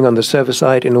things running on the server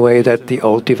side in a way that the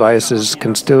old devices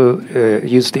can still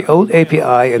use the old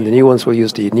API and the new ones will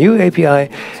use the new API.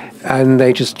 And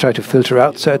they just try to filter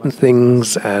out certain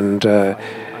things and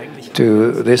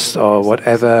do this or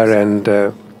whatever.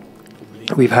 And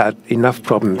we've had enough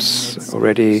problems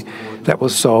already that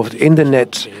was solved in the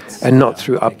net and not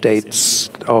through updates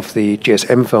of the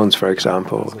GSM phones, for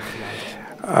example.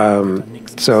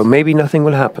 So maybe nothing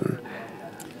will happen.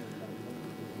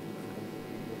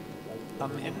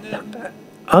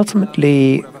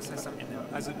 Ultimately,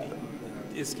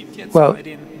 well,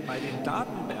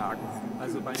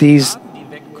 these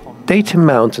data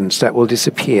mountains that will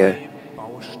disappear,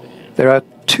 there are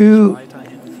 2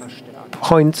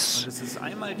 points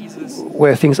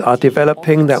where things are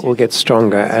developing that will get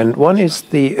stronger. And one is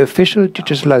the official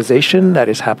digitalization that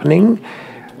is happening.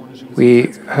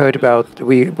 We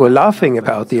were laughing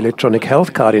about the electronic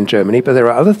health card in Germany, but there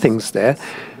are other things there.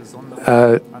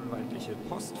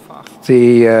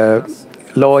 The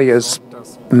lawyer's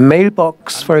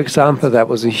mailbox, for example, that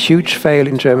was a huge fail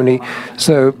in Germany.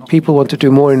 So people want to do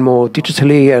more and more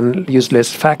digitally and use less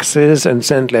faxes and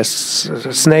send less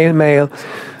snail mail.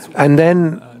 And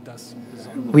then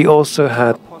we also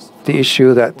had the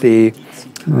issue that the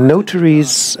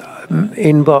notary's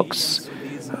inbox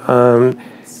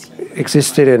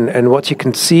existed, and what you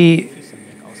can see,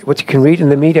 what you can read in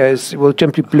the media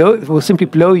will simply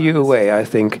blow you away, I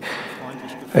think.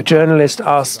 A journalist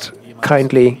asked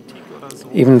kindly,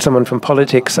 even someone from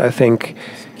politics, I think,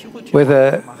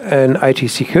 whether an IT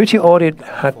security audit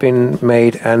had been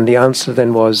made, and the answer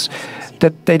then was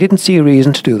that they didn't see a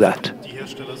reason to do that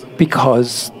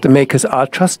because the makers are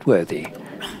trustworthy.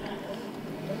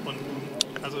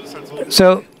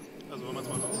 So,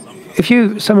 if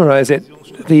you summarize it,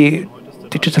 the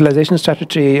digitalization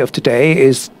strategy of today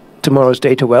is tomorrow's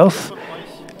data wealth,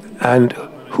 and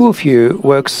who of you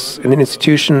works in an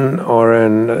institution or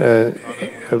a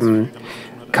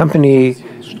company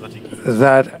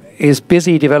that is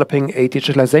busy developing a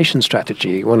digitalization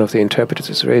strategy? One of the interpreters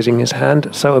is raising his hand.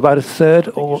 So about a third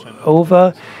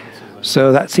over.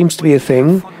 So that seems to be a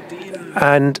thing.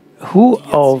 And who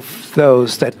of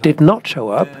those that did not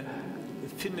show up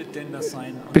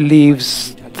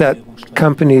believes that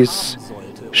companies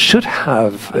should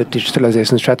have a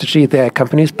digitalization strategy? There are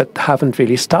companies but haven't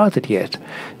really started yet.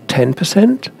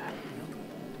 10%?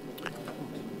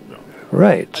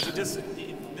 Right.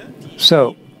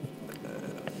 So,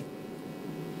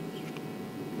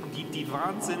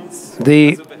 if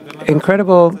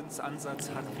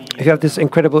you have this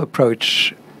incredible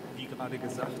approach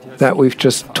that we've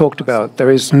just talked about,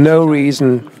 there is no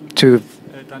reason to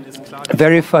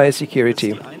verify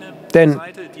security, then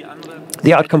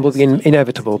the outcome will be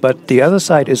inevitable. But the other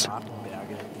side is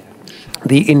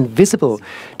the invisible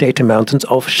data mountains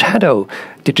of shadow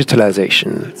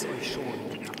digitalization.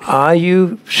 Are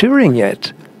you shivering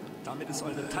yet?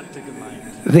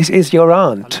 This is your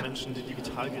aunt.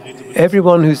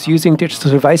 Everyone who's using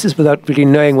digital devices without really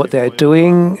knowing what they're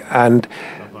doing and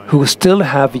who still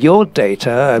have your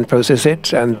data and process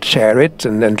it and share it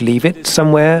and then leave it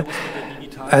somewhere.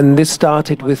 And this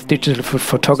started with digital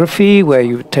photography, where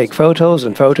you take photos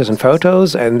and photos and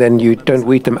photos, and then you don't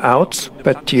weed them out,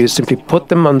 but you simply put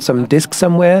them on some disk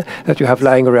somewhere that you have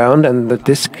lying around, and the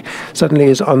disk suddenly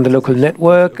is on the local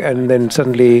network, and then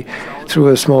suddenly, through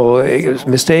a small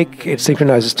mistake, it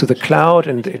synchronizes to the cloud,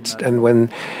 and when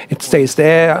it stays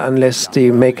there, unless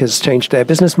the makers change their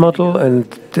business model, and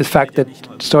the fact that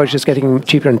storage is getting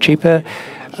cheaper and cheaper.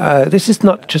 This is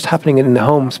not just happening in the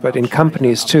homes, but in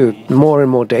companies too. More and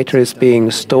more data is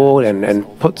being stored and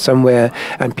put somewhere,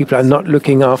 and people are not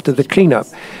looking after the cleanup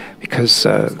because,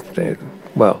 so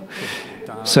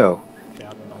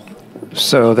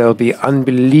there'll be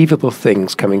unbelievable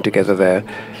things coming together there.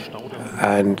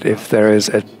 And if there is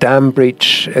a dam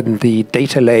breach in the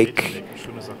data lake,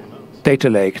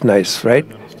 nice, right?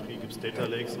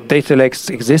 Data lakes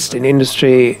exist in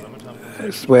industry,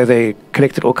 where they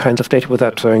collected all kinds of data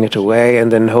without throwing it away,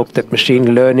 and then hoped that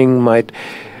machine learning might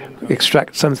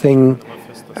extract something,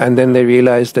 and then they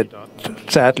realized that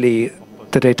sadly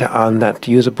the data aren't that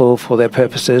usable for their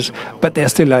purposes, but they're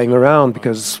still lying around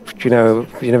because you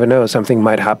never know, something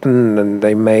might happen, and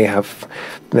they may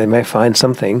find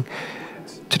something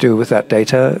to do with that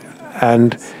data.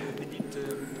 And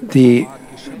the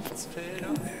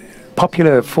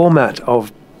popular format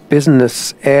of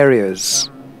business areas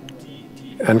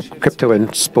and crypto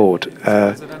and sport.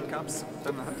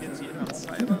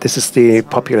 This is the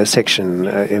popular section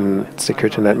in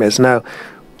Security Nightmares. Now,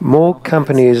 more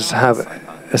companies have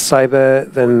a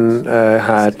cyber than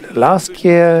had last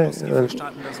year.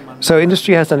 So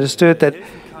industry has understood that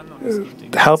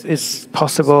help is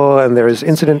possible, and there is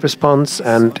incident response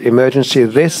and emergency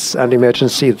this and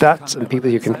emergency that, and people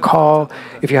you can call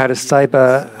if you had a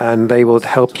cyber, and they will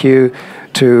help you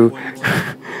to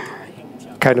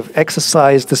kind of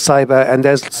exercise the cyber. And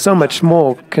there's so much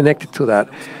more connected to that.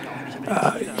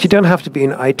 You don't have to be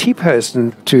an IT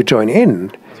person to join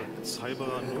in.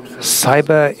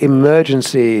 Cyber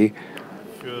emergency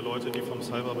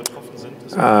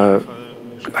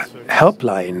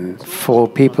helpline for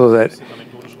people that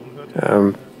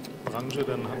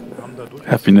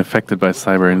have been affected by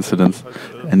cyber incidents.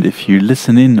 And if you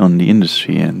listen in on the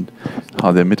industry and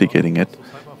how they're mitigating it,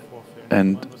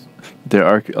 and there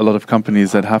are a lot of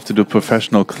companies that have to do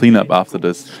professional cleanup after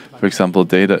this. For example,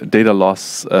 data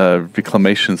loss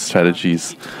reclamation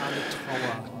strategies,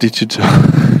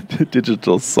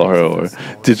 digital sorrow or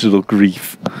digital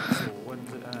grief.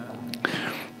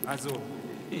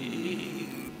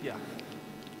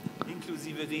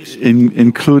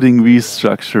 Including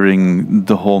restructuring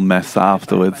the whole mess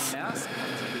afterwards.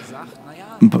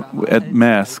 At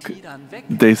Maersk,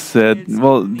 they said,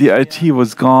 well, the IT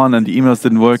was gone and the emails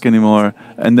didn't work anymore,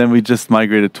 and then we just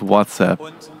migrated to WhatsApp.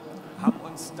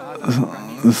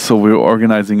 So we were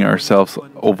organizing ourselves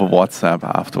over WhatsApp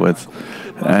afterwards.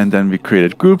 And then we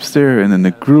created groups there, and in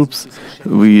the groups,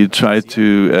 we tried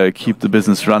to keep the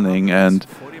business running. And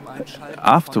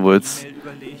afterwards,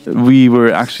 we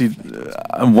were actually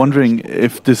wondering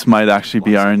if this might actually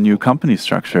be our new company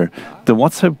structure. The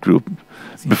WhatsApp group,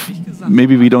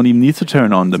 maybe we don't even need to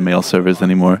turn on the mail servers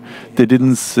anymore. They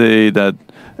didn't say that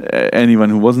anyone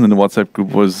who wasn't in the WhatsApp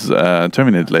group was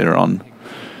terminated later on.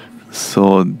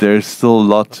 So there's still a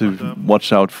lot to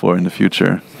watch out for in the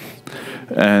future.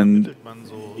 And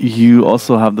you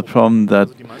also have the problem that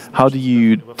how do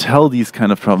you tell these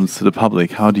kind of problems to the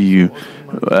public? How do you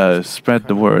spread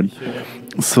the word?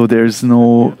 So there's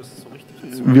no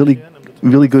really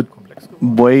good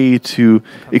way to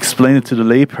explain it to the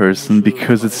layperson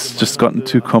because it's just gotten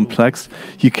too complex.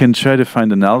 You can try to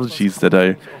find analogies that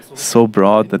are so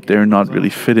broad that they're not really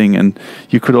fitting, and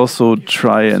you could also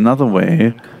try another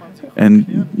way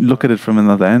and look at it from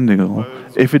another angle.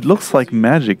 If it looks like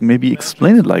magic, maybe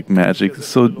explain it like magic.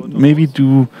 So maybe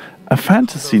do a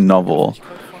fantasy novel.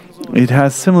 It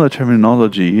has similar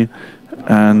terminology,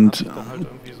 and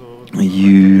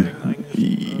you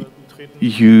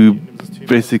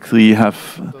basically have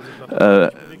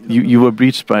you were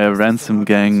breached by a ransom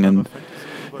gang, and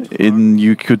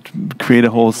you could create a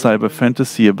whole cyber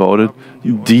fantasy about it.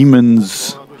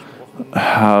 Demons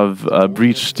have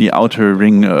breached the outer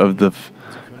ring of the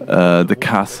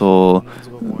castle.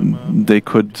 They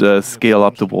could scale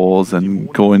up the walls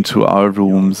and go into our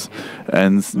rooms,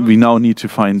 and we now need to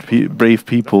find brave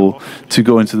people to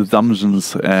go into the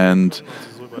dungeons and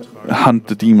hunt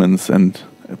the demons and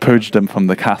purge them from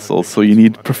the castle. So you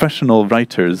need professional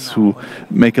writers who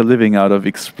make a living out of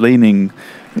explaining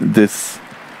this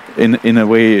in a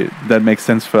way that makes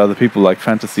sense for other people, like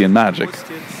fantasy and magic.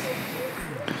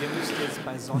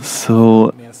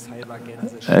 So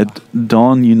at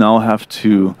dawn, you now have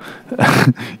to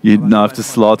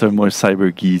slaughter more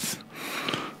cyber geese,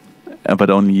 but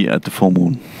only at the full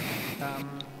moon.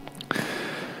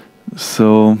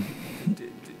 So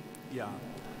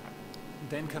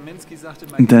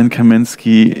Dan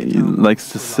Kaminsky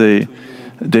likes to say,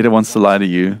 data wants to lie to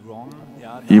you.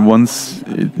 He wants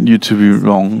you to be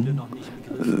wrong.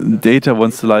 Data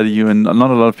wants to lie to you, and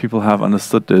not a lot of people have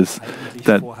understood this,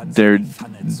 that their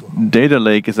data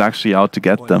lake is actually out to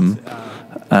get them.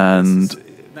 And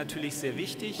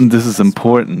this is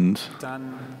important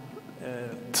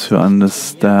to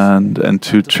understand and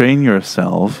to train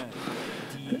yourself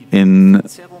in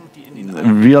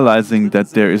realizing that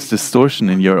there is distortion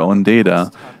in your own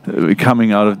data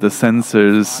coming out of the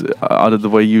sensors, out of the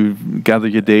way you gather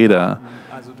your data,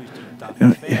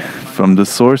 from the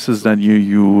sources that you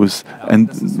use,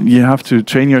 and you have to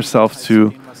train yourself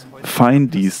to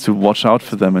find these, to watch out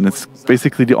for them. And it's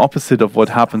basically the opposite of what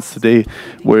happens today,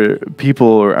 where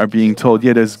people are being told,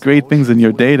 yeah, there's great things in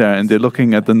your data, and they're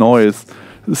looking at the noise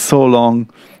so long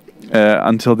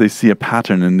until they see a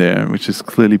pattern in there, which is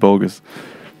clearly bogus.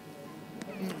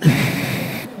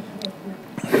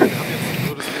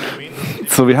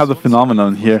 So we have the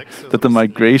phenomenon here that the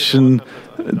migration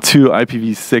to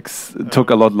IPv6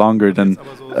 took a lot longer than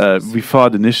we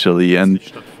thought initially, and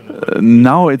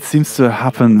now it seems to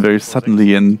happen very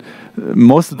suddenly, and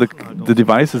most of the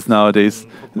devices nowadays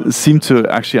seem to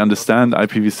actually understand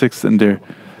IPv6,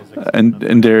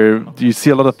 and you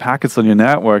see a lot of packets on your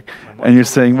network, and you're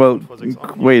saying, well,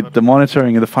 wait, the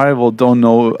monitoring and the firewall don't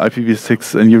know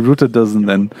IPv6, and your router doesn't,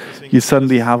 and you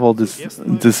suddenly have all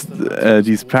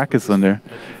these packets on there.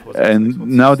 And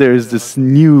now there is this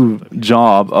new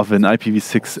job of an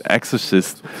IPv6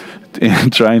 exorcist in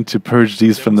trying to purge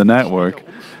these from the network.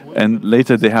 And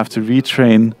later they have to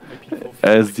retrain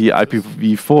as the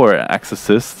IPv4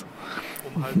 exorcist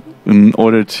in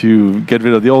order to get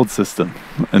rid of the old system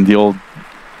and the old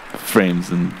frames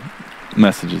and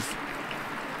messages.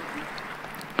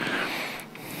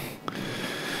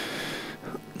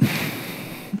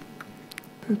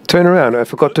 Turn around. I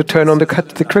forgot to turn on the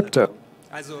crypto.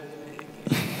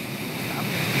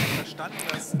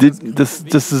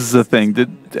 This is the thing. Did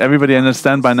everybody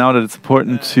understand by now that it's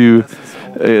important to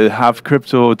have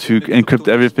crypto to encrypt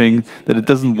everything, that it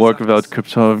doesn't work without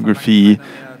cryptography,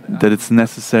 that it's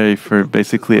necessary for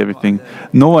basically everything?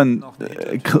 No one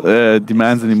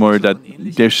demands anymore that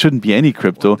there shouldn't be any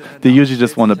crypto. They usually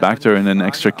just want a backdoor and an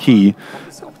extra key.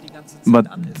 But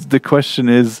the question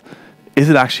is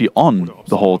it actually on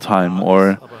the whole time,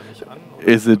 or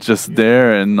is it just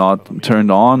there and not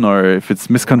turned on, or if it's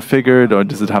misconfigured, or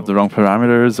does it have the wrong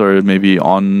parameters, or maybe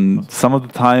on some of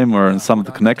the time or on some of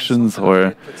the connections,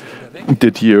 or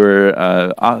did your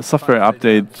software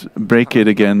update break it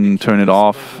again, turn it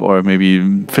off, or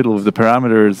maybe fiddle with the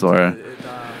parameters, or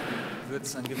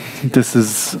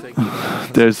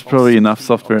there's probably enough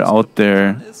software out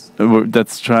there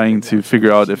that's trying to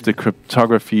figure out if the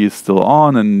cryptography is still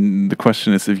on, and the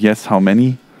question is, if yes, how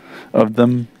many of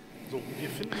them?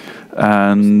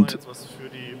 And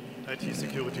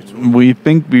we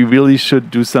think we really should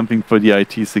do something for the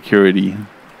IT security.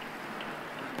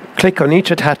 Click on each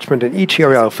attachment in each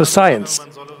URL for science.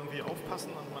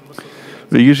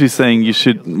 We're usually saying you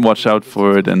should watch out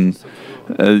for it, and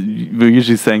we're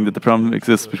usually saying that the problem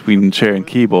exists between chair and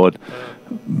keyboard.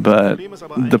 But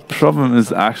the problem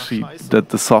is actually that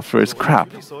the software is crap.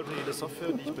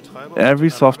 Every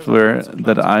software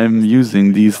that I'm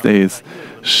using these days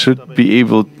should be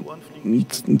able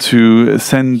to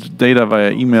send data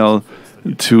via email,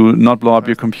 to not blow up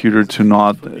your computer, to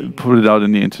not put it out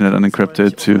in the internet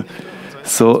unencrypted.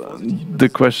 So the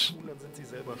question,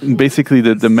 basically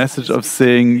the message of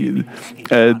saying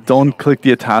don't click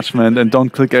the attachment and don't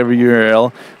click every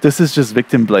URL, this is just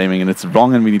victim blaming, and it's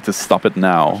wrong, and we need to stop it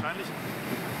now.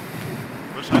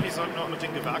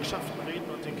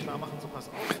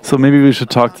 So maybe we should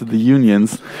talk to the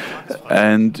unions,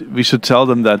 and we should tell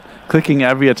them that clicking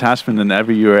every attachment and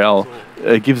every URL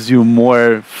gives you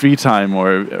more free time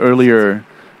or earlier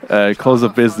close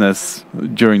of business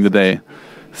during the day.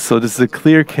 So this is a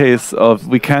clear case of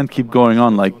we can't keep going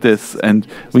on like this, and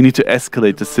we need to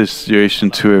escalate the situation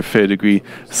to a fair degree.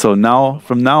 So now,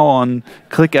 from now on,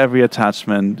 click every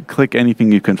attachment, click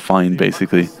anything you can find,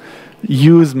 basically.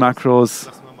 Use macros.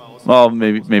 Well,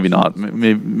 maybe not.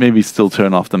 Maybe still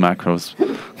turn off the macros.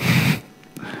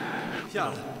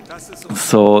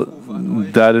 So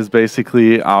that is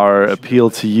basically our appeal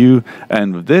to you.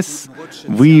 And with this,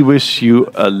 we wish you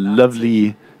a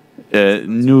lovely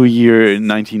New Year in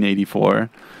 1984,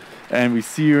 and we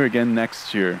see you again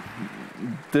next year.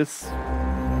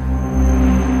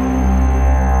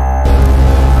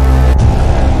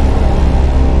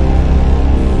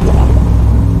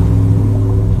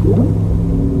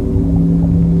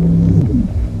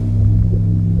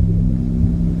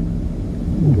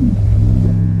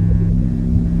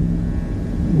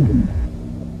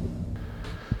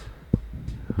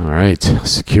 All right,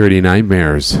 security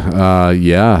nightmares.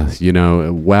 Yeah,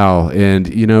 wow. And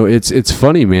it's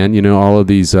funny, man. All of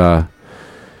these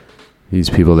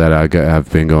people that I've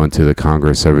been going to the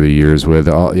Congress over the years with,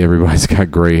 everybody's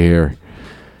got gray hair.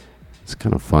 It's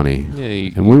kind of funny.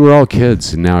 Yeah, and we were all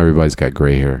kids, and now everybody's got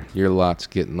gray hair. Your lot's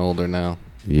getting older now.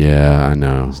 Yeah, I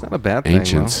know. It's not a bad thing.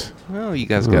 Ancients. Well, you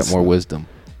guys got more wisdom.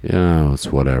 Yeah, it's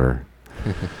whatever.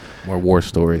 More war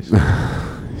stories.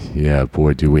 Yeah,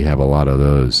 boy, do we have a lot of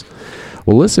those.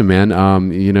 Well, listen, man. I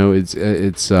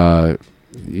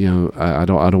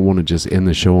don't want to just end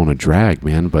the show on a drag,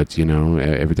 man. But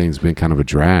everything's been kind of a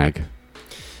drag.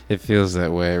 It feels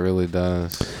that way. It really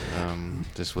does.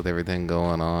 Just with everything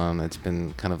going on, it's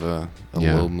been kind of a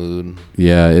low mood.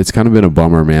 Yeah, it's kind of been a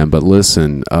bummer, man. But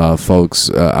listen, folks,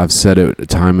 I've said it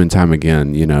time and time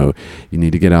again. You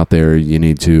need to get out there. You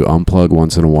need to unplug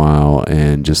once in a while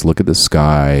and just look at the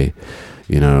sky.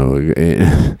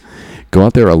 Go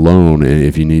out there alone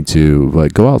if you need to,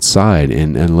 but go outside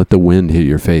and let the wind hit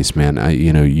your face, man.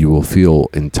 You will feel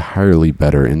entirely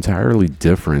better, entirely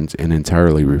different, and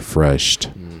entirely refreshed.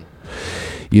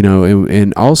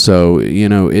 And also,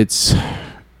 it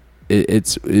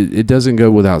doesn't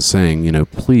go without saying,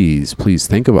 please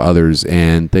think of others,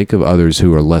 and think of others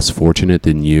who are less fortunate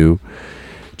than you.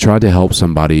 try to help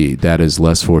somebody that is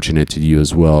less fortunate to you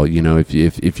as well. You know, if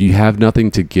you have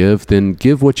nothing to give, then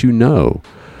give what you know,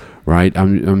 right?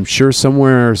 I'm sure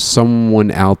somewhere someone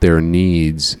out there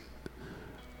needs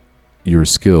your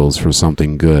skills for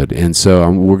something good, and so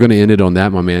we're going to end it on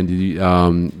that, my man.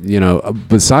 You know,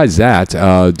 besides that,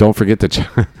 don't forget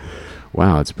to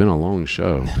wow, it's been a long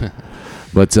show.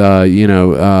 But you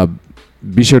know,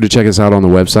 be sure to check us out on the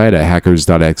website at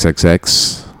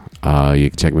hackers.xxx. You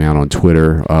can check me out on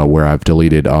Twitter, where I've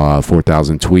deleted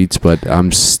 4,000 tweets, but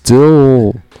I'm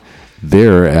still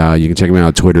there. You can check me out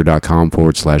at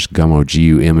twitter.com/Gummo,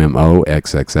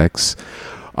 GUMMOXXX.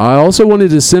 I also wanted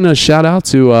to send a shout out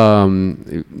to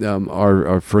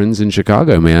our friends in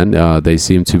Chicago, man. They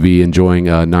seem to be enjoying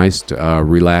nice,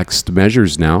 relaxed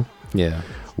measures now. Yeah.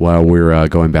 While we're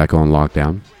going back on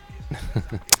lockdown.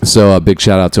 So a big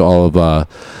shout out to all of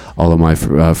my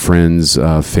friends,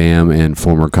 fam, and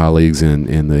former colleagues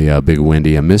in the Big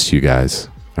Windy. I miss you guys.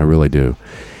 I really do.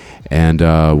 And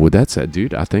with that said,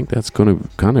 dude, I think that's going to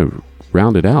kind of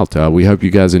round it out. We hope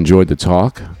you guys enjoyed the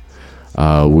talk.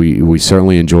 We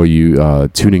certainly enjoy you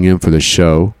tuning in for the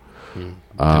show.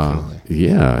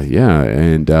 Yeah.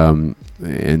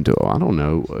 And I don't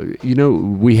know, you know,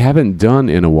 we haven't done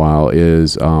in a while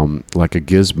is like some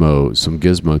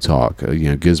Gizmo talk, you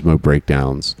know, Gizmo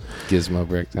breakdowns. Gizmo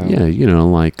breakdown. Yeah, you know,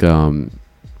 like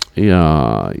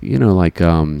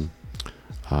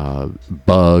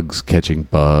bugs, catching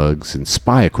bugs, and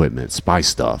spy equipment, spy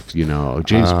stuff, you know,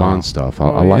 James Bond stuff.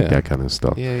 I like that kind of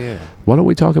stuff. Yeah. Why don't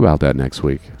we talk about that next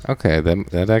week? Okay,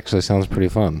 that actually sounds pretty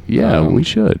fun. Yeah, we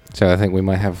should. So I think we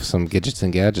might have some Gidgets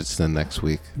and Gadgets then next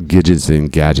week. Gidgets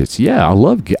and gadgets. Yeah, I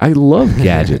love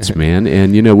gadgets, man.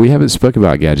 And you know, we haven't spoken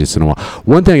about gadgets in a while.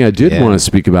 One thing I did want to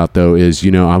speak about though is, you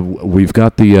know, we've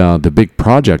got the big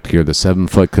project here, the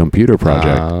 7-foot computer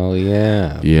project. Oh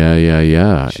yeah.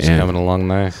 Yeah. She's coming along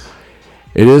nice.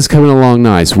 It is coming along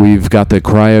nice. We've got the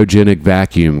cryogenic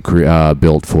vacuum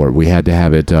built for it. We had to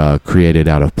have it created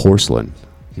out of porcelain.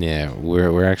 Yeah,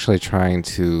 we're actually trying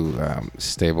to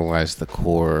stabilize the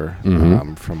core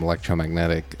from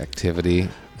electromagnetic activity.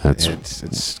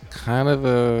 It's kind of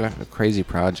a crazy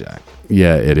project.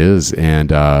 Yeah, it is, and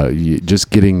just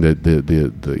getting the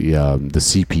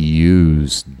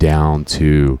CPUs down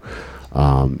to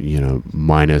you know,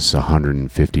 minus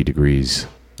 150 degrees.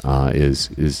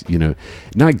 Is you know,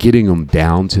 not getting them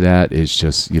down to that, is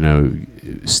just, you know,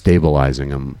 stabilizing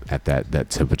them at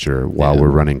that temperature while we're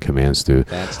running commands through.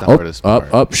 That's the hardest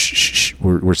part. Shh.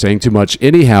 We're saying too much.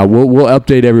 Anyhow, we'll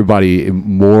update everybody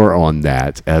more on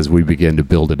that as we begin to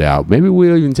build it out. Maybe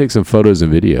we'll even take some photos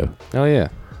and video. Oh yeah,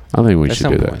 I think we at should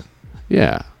some do point. that.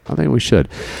 Yeah. I think we should.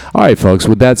 All right, folks.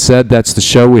 With that said, that's the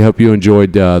show. We hope you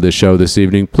enjoyed the show this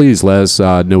evening. Please let us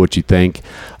know what you think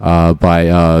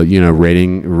by you know,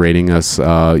 rating us.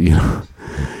 You know,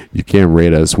 you can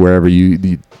rate us wherever you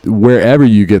get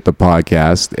the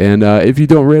podcast. And if you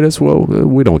don't rate us, well,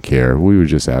 we don't care. We were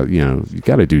just out. You know, you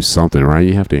got to do something, right?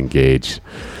 You have to engage.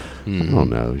 I don't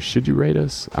know. Should you rate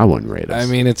us? I wouldn't rate us. I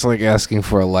mean, it's like asking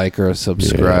for a like or a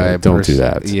subscribe. Don't do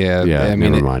that. Yeah. I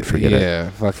mean, never mind. Forget it.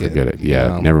 Yeah. Forget it.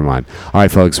 Yeah. Never mind. All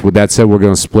right, folks. With that said, we're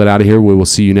going to split out of here. We will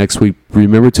see you next week.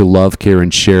 Remember to love, care,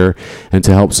 and share, and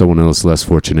to help someone else less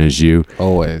fortunate as you.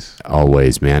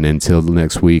 Always, man. Until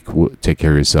next week, take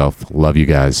care of yourself. Love you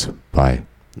guys. Bye.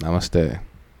 Namaste.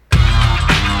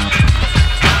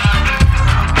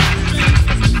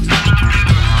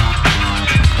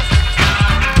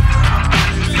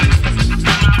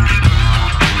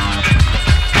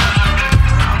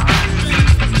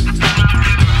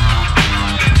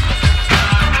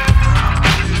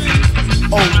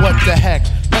 What the heck?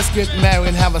 Let's get married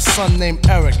and have a son named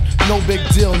Eric. No big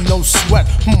deal, no sweat.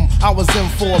 I was in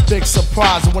for a big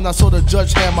surprise when I saw the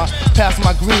judge hammer past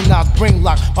my green knock, brain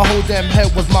lock. My whole damn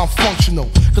head was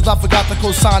malfunctional, cause I forgot to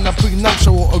co-sign a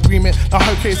prenuptial agreement. Now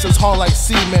her case is hard like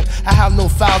cement. I have no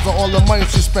files of all the money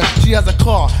she spent. She has a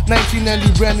car,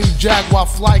 1990 brand new Jaguar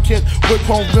fly kit with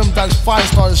chrome rim that's 5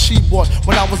 stars she bought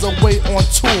when I was away on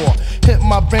tour. Hit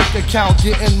my bank account,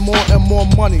 getting more and more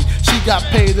money. She got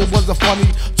paid, it wasn't funny.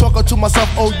 Talking to myself,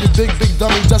 oh you big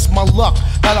dummy, just my luck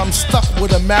that I'm stuck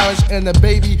with a marriage and a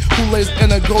baby who lays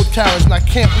in a gold carriage. And I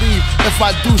can't leave, if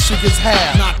I do she gets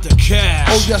half. Not the cash.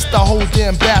 Oh yes, the whole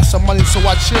damn bash of money, so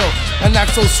I chill and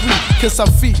act so sweet. Kiss her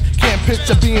feet, can't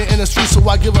picture being in the street, so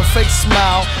I give a fake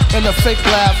smile and a fake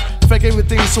laugh. Fake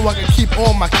everything so I can keep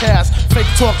all my cash. Fake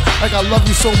talk like I love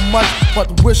you so much,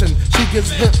 but wishing she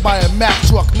gets hit by a Mack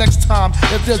truck. Next time,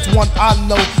 if there's one I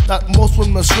know that most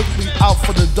women are strictly out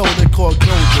for the dough, they call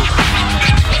Gojo.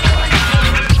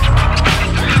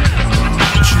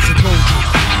 She's a Gojo.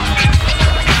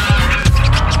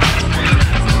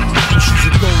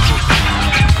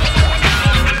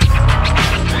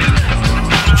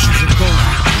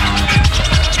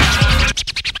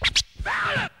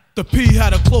 The P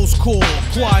had a close call,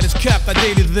 quiet as kept, I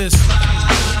dated this.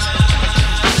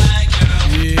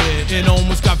 Yeah, and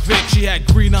almost got Vic. She had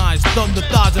green eyes, thunder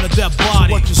thighs, and a dead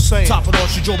body. So what you saying? Top it off,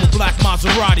 she drove a black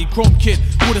Maserati, chrome kit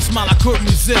with a smile I couldn't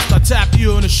resist. I tapped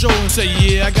you on the shoulder and said,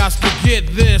 "Yeah, I got to get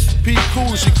this." P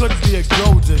cool, she couldn't be a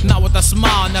golden. Not with that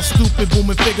smile and that stupid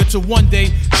booming figure. Till one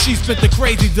day she spent the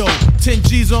crazy dough. 10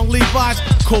 G's on Levi's,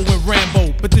 cold with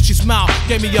Rambo. But then she smiled,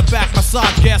 gave me a back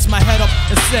massage, gassed my head up,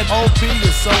 and said, "OP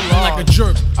is so long." Like a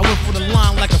jerk, I went for the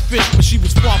line like a fish, but she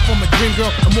was far from a dream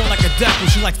girl and more like a death when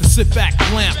she likes to sit back,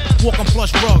 lamp, walk on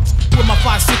plush rugs with my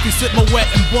 560 sit my wet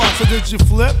and bug. So did you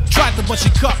flip? Tried to, but she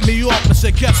cut me off and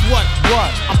said, "Guess what?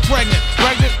 What? I'm pregnant."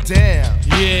 Pregnant? Damn.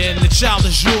 Yeah, and the child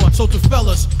is yours. So to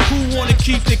fellas who wanna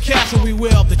keep their cash when we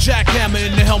wear the jackhammer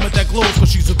in the helmet that glows,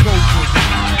 cause she's a gold digger.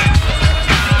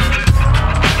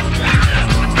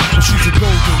 She's a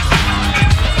gold digger.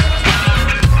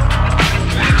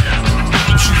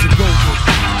 She's a gold digger.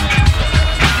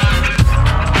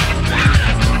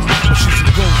 She's a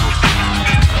gold digger.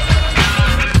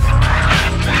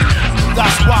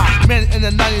 That's why men in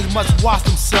the 90s must watch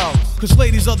themselves. Cause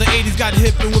ladies of the 80s got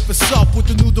hip and whip itself with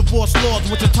the new divorce laws,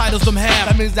 which the titles them have.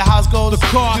 That means the house goes, the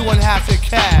car, you wouldn't have your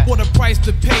cash. What a price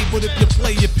to pay, but if you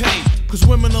play, you pay. Cause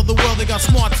women of the world, they got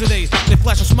smart today. They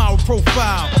flash a smile with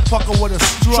profile. A fucker with a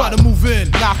strut. Try to move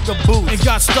in, knock the boots. And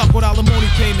got stuck with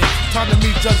alimony payments. Time to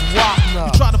meet Judge Wapner.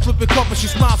 You try to flip a cup and she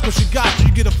smiles cause she got you.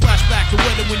 You get a flashback to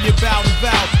weather when you bowed and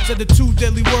vowed. Said the two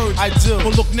deadly words. I do.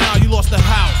 But look now, you lost the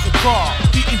house, the car,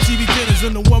 eating TV dinners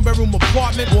in the one-bedroom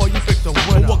apartment. Boy, you picked the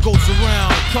winner. But what goes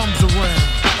around comes around.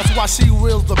 That's why she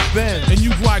wheels the Benz. And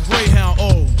you ride Greyhound,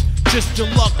 oh. Just your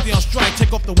luck, they on strike,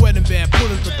 take off the wedding band,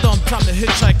 put in the thumb, time to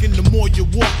hitchhike. And the more you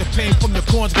walk, the pain from your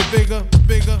corns get bigger,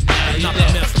 bigger. And not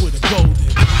to mess with a gold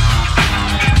digger.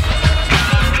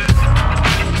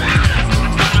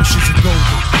 She's a gold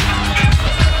digger.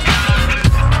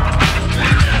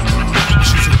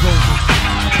 She's a gold digger.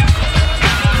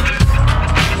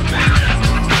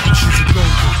 She's a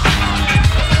gold digger.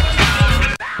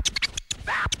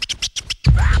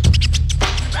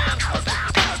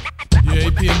 Yeah,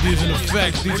 APMD's in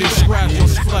effect. DJ Scratch on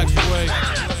Flex.